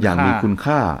ย่างมีคุณ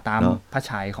ค่าตามพระ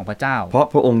ทัยของพระเจ้าเพราะ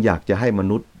พระองค์อยากจะให้ม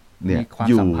นุษย์เนี่ย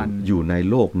อยู่ใน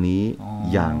โลกนี้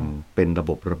อย่างเป็นระ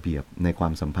บบระเบียบในควา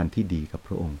มสัมพันธ์ที่ดีกับพ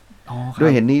ระองค์ด้ว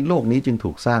ยเหตุนี้โลกนี้จึง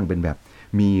ถูกสร้างเป็นแบบ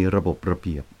มีระบบระเ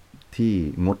บียบที่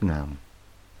งดงาม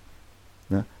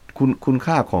นะคุณ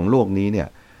ค่าของโลกนี้เนี่ย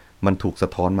มันถูกสะ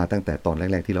ท้อนมาตั้งแต่ตอนแ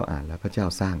รกๆที่เราอ่านแล้วพระเจ้า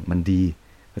สร้างมันดี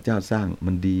พระเจ้าสร้าง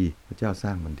มันดีพระเจ้าสร้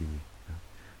างมันดี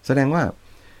แสดงว่า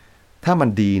ถ้ามัน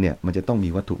ดีเนี่ยมันจะต้องมี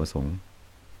วัตถุประสงค์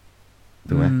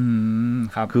ถูกไหม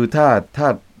ครับคือถ้า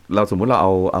เราสมมุติเรา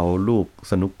เอาลูก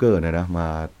สนุกเกอร์นะมา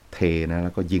เทนะแล้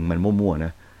วก็ยิงมันมั่วๆน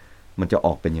ะมันจะอ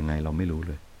อกเป็นยังไงเราไม่รู้เ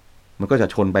ลยมันก็จะ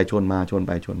ชนไปชนมาชนไ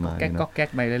ปชนมาก็แก๊ก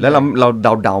ไปเลยแล้วเร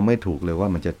าเดาไม่ถูกเลยว่า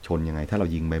มันจะชนยังไงถ้าเรา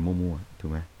ยิงไปมั่วๆถู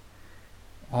กไหม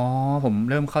ผม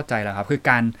เริ่มเข้าใจแล้วครับคือ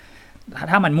การ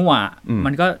ถ้ามันมั่ว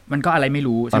มันก็อะไรไม่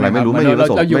รู้ใช่ไหมครับ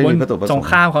เราอยู่บนสง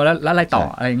ครามเขาแล้วอะไรต่อ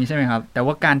อะไรอย่างนี้ใช่ไหมครับแต่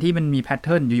ว่าการที่มันมีแพทเ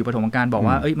ทิร์นอยู่ปฐมกาลบอก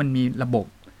ว่ามันมีระบบ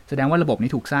แสดงว่าระบบนี้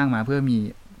ถูกสร้างมาเพื่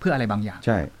ออะไรบางอย่างใ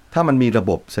ช่ถ้ามันมีระ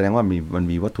บบแสดงว่ามัน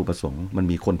มีวัตถุประสงค์มัน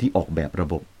มีคนที่ออกแบบระ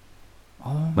บบ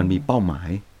มันมีเป้าหมาย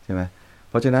ใช่ไหม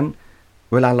เพราะฉะนั้น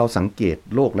เวลาเราสังเกต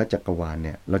โลกและจักรวาลเ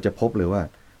นี่ยเราจะพบเลยว่า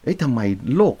ทำไม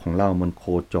โลกของเรามันโค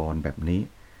จรแบบนี้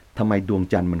ทำไมดวง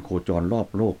จันทร์มันโคจรรอบ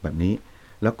โลกแบบนี้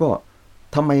แล้วก็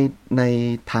ทำไมใน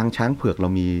ทางช้างเผือกเรา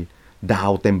มีดา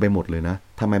วเต็มไปหมดเลยนะ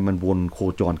ทำไมมันวนโค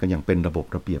จรกันอย่างเป็นระบบ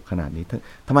ระเบียบขนาดนี้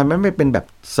ทำไมมันไม่เป็นแบบ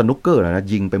สนุกเกอร์นะ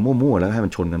ยิงไปมั่วๆแล้วให้มั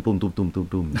นชนกันตุ้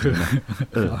ม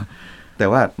แต่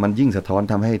ว่ามันยิ่งสะท้อน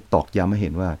ทำให้ตอกย้ำให้เ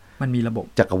ห็นว่ามันมีระบบ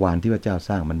จักรวาลที่พระเจ้า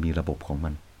สร้างมันมีระบบของมั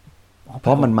นเพร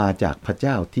าะมันมาจากพระเ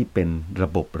จ้าที่เป็นระ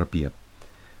บบระเบียบ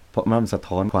เพราะมันสะ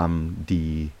ท้อนความดี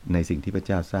ในสิ่งที่พระเ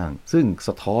จ้าสร้างซึ่งส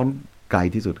ะท้อนไกล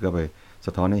ที่สุดก็ไปส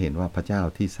ะท้อนให้เห็นว่าพระเจ้า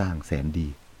ที่สร้างแสนดี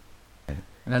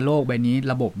และโลกใบนี้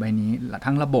ระบบใบนี้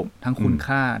ทั้งระบบทั้งคุณ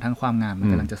ค่าทั้งความงามมัน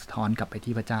กำลังจะสะท้อนกลับไป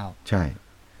ที่พระเจ้าใช่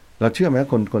เราเชื่อไหม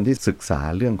คนที่ศึกษา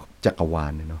เรื่องจักรวา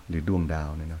ลเนี่ยเนาะหรือดวงดาว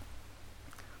เนี่ยเนาะ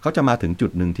เขาจะมาถึงจุ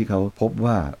ดหนึ่งที่เขาพบ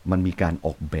ว่ามันมีการอ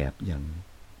อกแบบอย่าง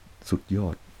สุดยอ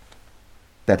ด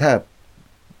แต่ถ้า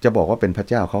จะบอกว่าเป็นพระ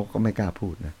เจ้าเขาก็ไม่กล้าพู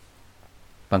ดนะ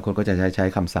บางคนก็จะใช้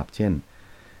คำศัพท์เช่น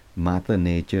Mother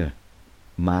Nature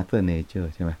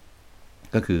ใช่ไหม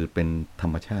ก็คือเป็นธร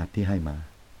รมชาติที่ให้มา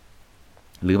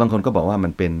หรือบางคนก็บอกว่ามั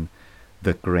นเป็น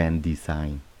the grand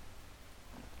design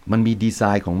มันมีดีไซ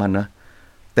น์ของมันนะ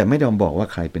แต่ไม่ยอมบอกว่า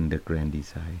ใครเป็น the grand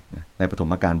design นะในปฐ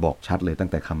มกาลบอกชัดเลยตั้ง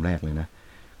แต่คำแรกเลยนะ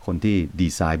คนที่ดี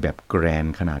ไซน์แบบ grand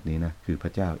ขนาดนี้นะคือพร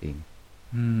ะเจ้าเอง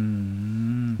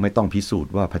ไม่ต้องพิสูจ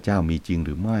น์ว่าพระเจ้ามีจริงห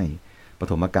รือไม่ป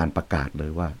ฐมกาลประกาศเล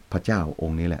ยว่าพระเจ้าอ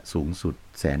งค์นี้แหละสูงสุด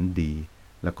แสนดี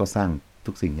แล้วก็สร้าง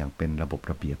ทุกสิ่งอย่างเป็นระบบ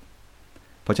ระเบียบ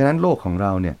เพราะฉะนั้นโลกของเร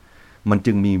าเนี่ยมัน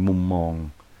จึงมีมุมมอง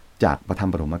จากพระธรร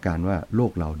มปฐมกาลว่าโล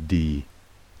กเราดี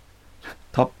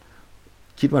ท็อป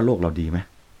คิดว่าโลกเราดีไหม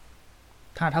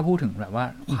ถ้าพูดถึงแบบว่า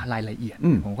รายละเอียด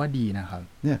ผมก็ดีนะครับ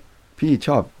เนี่ยพี่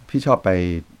ชอบไป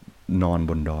นอน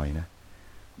บนดอยนะ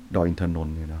ดอยอินทนน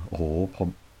ท์เนี่ยนะโอ้โหพอ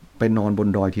ไปนอนบน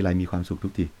ดอยทีไรมีความสุขทุ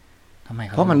กทีทำไมค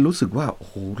รับเพราะมันรู้สึกว่าโอ้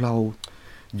โหเรา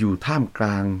อยู่ท่ามกล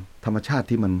างธรรมชาติ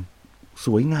ที่มันส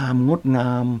วยงามงดง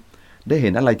ามได้เห็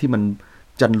นอะไรที่มัน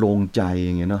จันโลงใจอ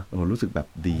ย่างเงี้ยเนาะรู้สึกแบบ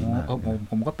ดีมาก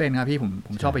ผมก็เป็นครับพี่ผ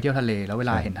มชอบไปเที่ยวทะเลแล้วเว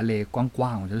ลาเห็นทะเลกว้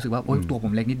างๆผมจะรู้สึกว่าโอ๊ยตัวผ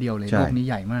มเล็กนิดเดียวเลยโลกนี้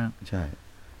ใหญ่มากใช่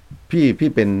พี่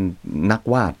เป็นนัก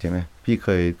วาดใช่ไหมพี่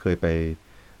เคยไป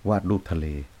วาดรูปทะเล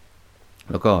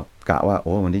แล้วก็กะว่าโ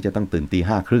อ้วันนี้จะต้องตื่น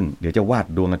 5:30 นเดี๋ยวจะวาด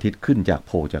ดวงอาทิตย์ขึ้นจากโ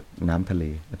ผล่จากน้ำทะเล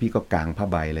แล้วพี่ก็กางผ้า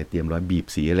ใบอะไรเตรียมร้อยบีบ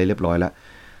สีอะไรเรียบร้อยแล้ว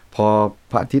พอ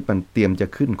พระอาทิตย์มันเตรียมจะ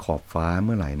ขึ้นขอบฟ้าเ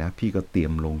มื่อไหร่นะพี่ก็เตรีย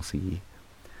มลงสี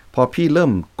พอพี่เริ่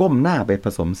มก้มหน้าไปผ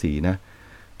สมสีนะ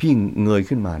พี่เงย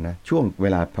ขึ้นมานะช่วงเว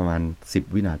ลาประมาณ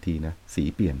10 วินาทีนะสี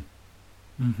เปลี่ยน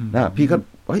นะพี่ก็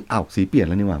อ้าวสีเปลี่ยน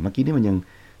แล้วนี่หว่าเมื่อกี้นี่มันยัง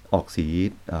ออกสี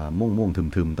ม่วง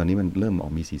ทึมๆตอนนี้มันเริ่มออ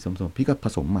กมีสีส้มๆพี่ก็ผ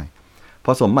สมใหม่ผ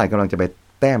สมใหม่กำลังจะไป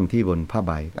แต้มที่บนผ้าใ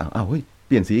บอ้าวเฮ้ยเ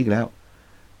ปลี่ยนสีอีกแล้ว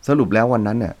สรุปแล้ววัน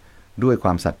นั้นเนี่ยด้วยคว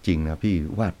ามสัตย์จริงนะพี่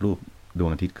วาดรูปดว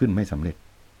งอาทิตย์ขึ้นไม่สำเร็จ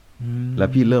แล้ว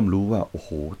พี่เริ่มรู้ว่าโอ้โห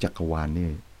จักรวาลนี่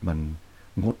มัน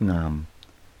งดงาม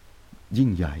ยิ่ง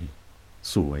ใหญ่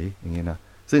สวยอย่างเงี้ยนะ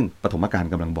ซึ่งปฐมกาล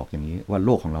กำลังบอกอย่างนี้ว่าโล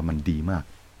กของเรามันดีมาก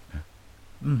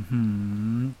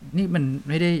นี่มัน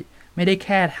ไม่ได้แ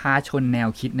ค่ท้าชนแนว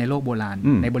คิดในโลกโบราณ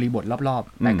ในบริบทรอบ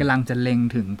ๆแต่กำลังจะเล็ง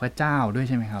ถึงพระเจ้าด้วยใ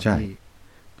ช่ไหมครับใช่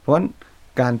เพราะฉะนั้น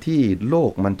การที่โล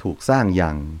กมันถูกสร้างอย่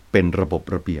างเป็นระบบ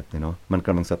ระเบียบเนี่ยเนาะมันก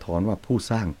ำลังสะท้อนว่าผู้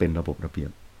สร้างเป็นระบบระเบีย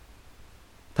บ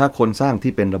ถ้าคนสร้าง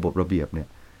ที่เป็นระบบระเบียบเนี่ย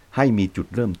ให้มีจุด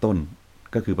เริ่มต้น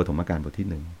ก็คือปฐมกาลบทที่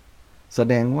1แส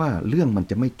ดงว่าเรื่องมัน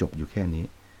จะไม่จบอยู่แค่นี้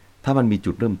ถ้ามันมี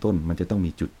จุดเริ่มต้นมันจะต้อง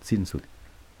มีจุดสิ้นสุด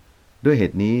ด้วยเห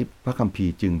ตุนี้พระคัมภี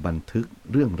ร์จึงบันทึก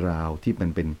เรื่องราวที่มั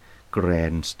นเป็นแกร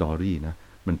นด์สตอรี่นะ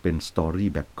มันเป็นสตอรี่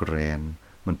แบบแกรนด์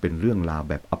มันเป็นเรื่องราว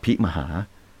แบบอภิมหา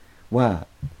ว่า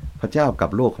พระเจ้ากับ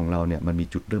โลกของเราเนี่ยมันมี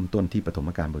จุดเริ่มต้นที่ปฐม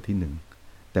กาลบทที่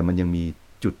1แต่มันยังมี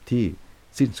จุดที่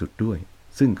สิ้นสุดด้วย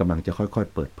ซึ่งกำลังจะค่อย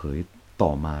ๆเปิดเผยต่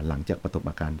อมาหลังจากปฐม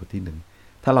กาลบทที่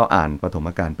1ถ้าเราอ่านปฐม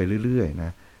กาลไปเรื่อยๆน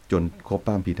ะจนครบพร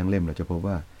ะคัมภีร์ทั้งเล่มเราจะพบ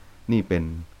ว่านี่เป็น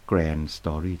แกรนด์สต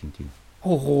อรี่จริงๆโ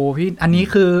อ้โหพี่อันนี้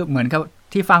คือเหมือนกับ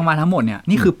ที่ฟังมาทั้งหมดเนี่ย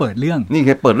นี่คือเปิดเรื่องนี่แ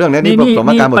ค่เปิดเรื่องนะนี่ปฐ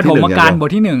มกาลบ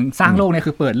ทที่1สร้างโลกเนี่ย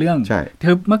คือเปิดเรื่องใช่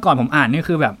คือเมื่อก่อนผมอ่านนี่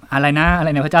คือแบบอะไรเ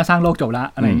นี่ยพระเจ้าสร้างโลกจบละ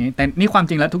อะไรอย่างงี้แต่นี่ความ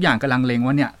จริงแล้วทุกอย่างกำลังเล็ง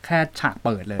ว่าเนี่ยแค่ฉากเ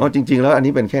ปิดเลยอ๋อจริงๆแล้วอัน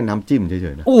นี้เป็นแค่น้ำจิ้มเฉ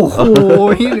ยๆนะโอ้โห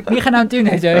นี่แค่น้ำจิ้มเ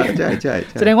ฉยๆใช่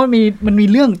แสดงว่ามันมี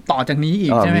เรื่องต่อจากนี้อี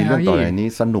กใช่ไหมครับพี่มีเรื่องต่อจากนี้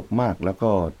สนุกมากแล้วก็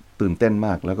ตื่นเต้นม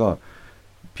ากแล้วก็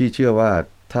พี่เชื่อว่า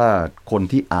ถ้าคน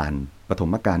ที่อ่านปฐ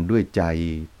มกาลด้วยใจ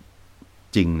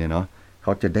จริงเนี่ยเนาะเข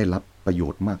าจะได้รับประโย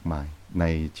ชน์มากมายใน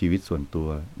ชีวิตส่วนตัว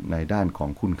ในด้านของ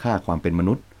คุณค่าความเป็นม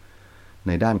นุษย์ใ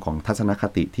นด้านของทัศนค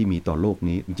ติที่มีต่อโลก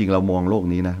นี้จริงๆเรามองโลก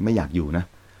นี้นะไม่อยากอยู่นะ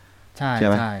ใช่ไ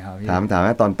หมครับถาม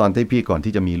ว่าตอนที่พี่ก่อน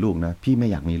ที่จะมีลูกนะพี่ไม่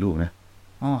อยากมีลูกนะ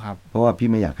อ๋อครับเพราะว่าพี่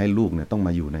ไม่อยากให้ลูกเนี่ยต้องม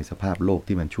าอยู่ในสภาพโลก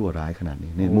ที่มันชั่วร้ายขนาด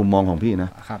นี้ในมุมมองของพี่นะ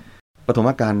ครับปฐม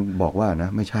กาลบอกว่านะ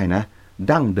ไม่ใช่นะ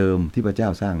ดั้งเดิมที่พระเจ้า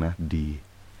สร้างนะดี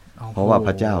เพราะว่าพ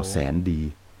ระเจ้าแสนดี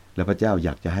และพระเจ้าอย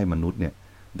ากจะให้มนุษย์เนี่ย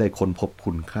ได้ค้นพบ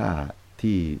คุณค่า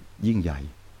ที่ยิ่งใหญ่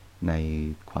ใน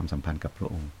ความสัมพันธ์กับพระ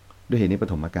องค์ด้วยเหตุนี้ป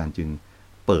ฐมกาลจึง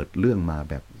เปิดเรื่องมา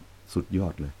แบบสุดยอ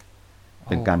ดเลย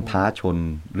เป็นการท้าชน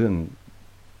เรื่อง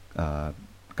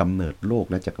กำเนิดโลก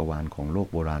และจักรวาลของโลก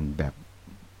โบราณแบ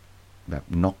บ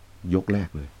น็อกยกแรก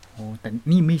เลยโอ้แต่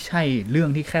นี่ไม่ใช่เรื่อง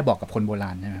ที่แค่บอกกับคนโบร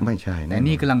าณใช่ไหมไม่ใช่แต่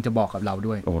นี่กำลังจะบอกกับเรา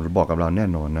ด้วยโอ้บอกกับเราแน่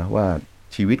นอนนะว่า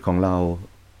ชีวิตของเรา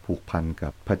ผูกพันกั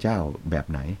บพระเจ้าแบบ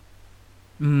ไหน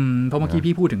เพราะเมื่อกี้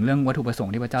พี่พูดถึงเรื่องวัตถุประสง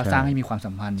ค์ที่พระเจ้าสร้างให้มีความ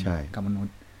สัมพันธ์กับมนุษ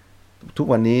ย์ทุก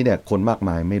วันนี้เนี่ยคนมากม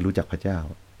ายไม่รู้จักพระเจ้า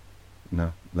น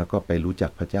ะแล้วก็ไปรู้จั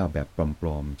กพระเจ้าแบบปล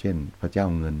อมๆเช่นพระเจ้า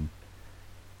เงิน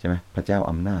ใช่ไหมพระเจ้า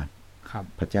อำนาจ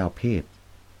พระเจ้าเพศ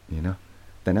นี่เนาะ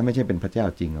แต่นั้นไม่ใช่เป็นพระเจ้า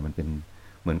จริงอ่ะมันเป็น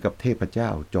เหมือนกับเทพเจ้า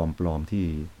จอมปลอมที่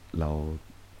เรา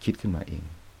คิดขึ้นมาเอง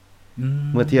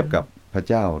เมื่อเทียบกับพระ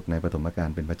เจ้าในปฐมกาล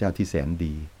เป็นพระเจ้าที่แสน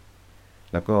ดี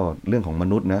แล้วก็เรื่องของม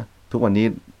นุษย์นะทุกวันนี้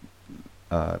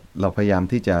เราพยายาม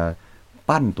ที่จะ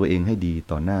ปั้นตัวเองให้ดี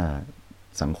ต่อหน้า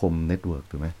สังคมเน็ตเวิร์ก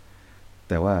ถูกไหม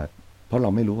แต่ว่าเพราะเรา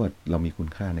ไม่รู้ว่าเรามีคุณ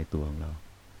ค่าในตัวของเรา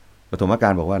ปฐมกา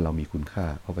ลบอกว่าเรามีคุณค่า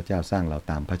เพราะพระเจ้าสร้างเรา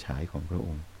ตามพระฉายของพระอ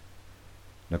งค์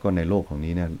แล้วก็ในโลกของ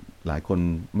นี้เนี่ยหลายคน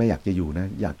ไม่อยากจะอยู่นะ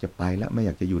อยากจะไปแล้วไม่อย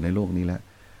ากจะอยู่ในโลกนี้แล้ว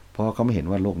เพราะเขาไม่เห็น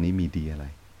ว่าโลกนี้มีดีอะไร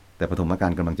แต่ปฐมกา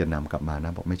ลกำลังจะนำกลับมาน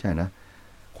ะบอกไม่ใช่นะ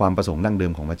ความประสงค์ดั้งเดิ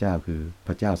มของพระเจ้าคือพ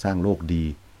ระเจ้าสร้างโลกดี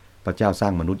พระเจ้าสร้า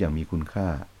งมนุษย์อย่างมีคุณค่า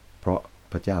เพราะ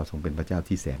พระเจ้าทรงเป็นพระเจ้า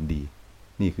ที่แสนดี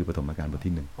นี่คือปฐมกาลบท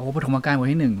ที่1โอ้ปฐมกาลบท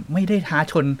ที่1ไม่ได้ท้า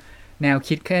ชนแนว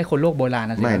คิดแค่คนโลกโบราณ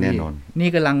นะสิไม่แน่นอนนี่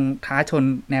กำลังท้าชน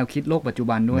แนวคิดโลกปัจจุ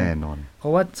บันด้วยแน่นอนเพรา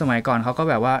ะว่าสมัยก่อนเขาก็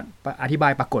แบบว่าอธิบา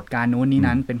ยปรากฏการณ์นู้นนี้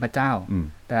นั้นเป็นพระเจ้า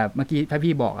แต่เมื่อกี้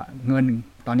พี่บอกอ่ะเงิน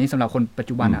ตอนนี้สำหรับคนปัจ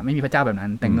จุบันอ่ะไม่มีพระเจ้าแบบนั้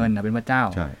นแต่เงินเป็นพระเจ้า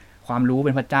ความรู้เ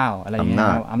ป็นพระเจ้าอะไรอย่างเงี้ย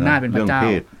อำนาจเป็นพระเจ้า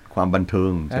ความบันเทิ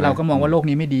งแล้วเราก็มองว่าโลก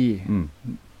นี้ไม่ดี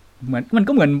เหมือนมัน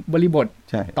ก็เหมือนบริบท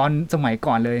ตอนสมัย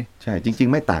ก่อนเลยใช่จริง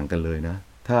ๆไม่ต่างกันเลยนะ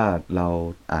ถ้าเรา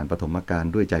อ่านปฐมกาล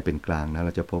ด้วยใจเป็นกลางนะเร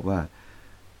าจะพบว่า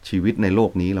ชีวิตในโล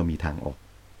กนี้เรามีทางออก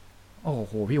โอ้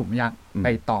โหพี่ผมอยากไป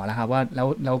ต่อแล้วครับว่าแ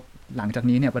ล้วหลังจาก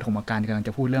นี้เนี่ยปฐมกาลกำลังจ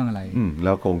ะพูดเรื่องอะไรแ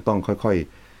ล้วคงต้องค่อย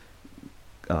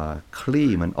ๆคลี่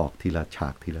มันออกทีละฉา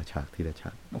กทีละฉากทีละฉา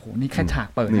กโอ้โหนี่แค่ฉาก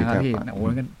เปิดนะครับพี่โอ้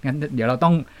งั้นเดี๋ยวเราต้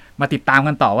องมาติดตาม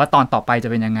กันต่อว่าตอนต่อไปจะ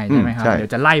เป็นยังไงใช่ไหมครับเดี๋ยว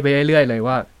จะไล่ไปเรื่อยๆเลย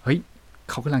ว่าเฮ้ย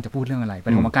เขากำลังจะพูดเรื่องอะไรป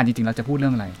ฐมกาลจริงๆเราจะพูดเรื่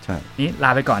องอะไร ใช่ นี่ลา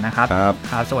ไปก่อนนะครับ ครับ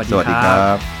ครับสวัสดี สวัสดี ค ค รั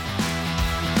รับ บ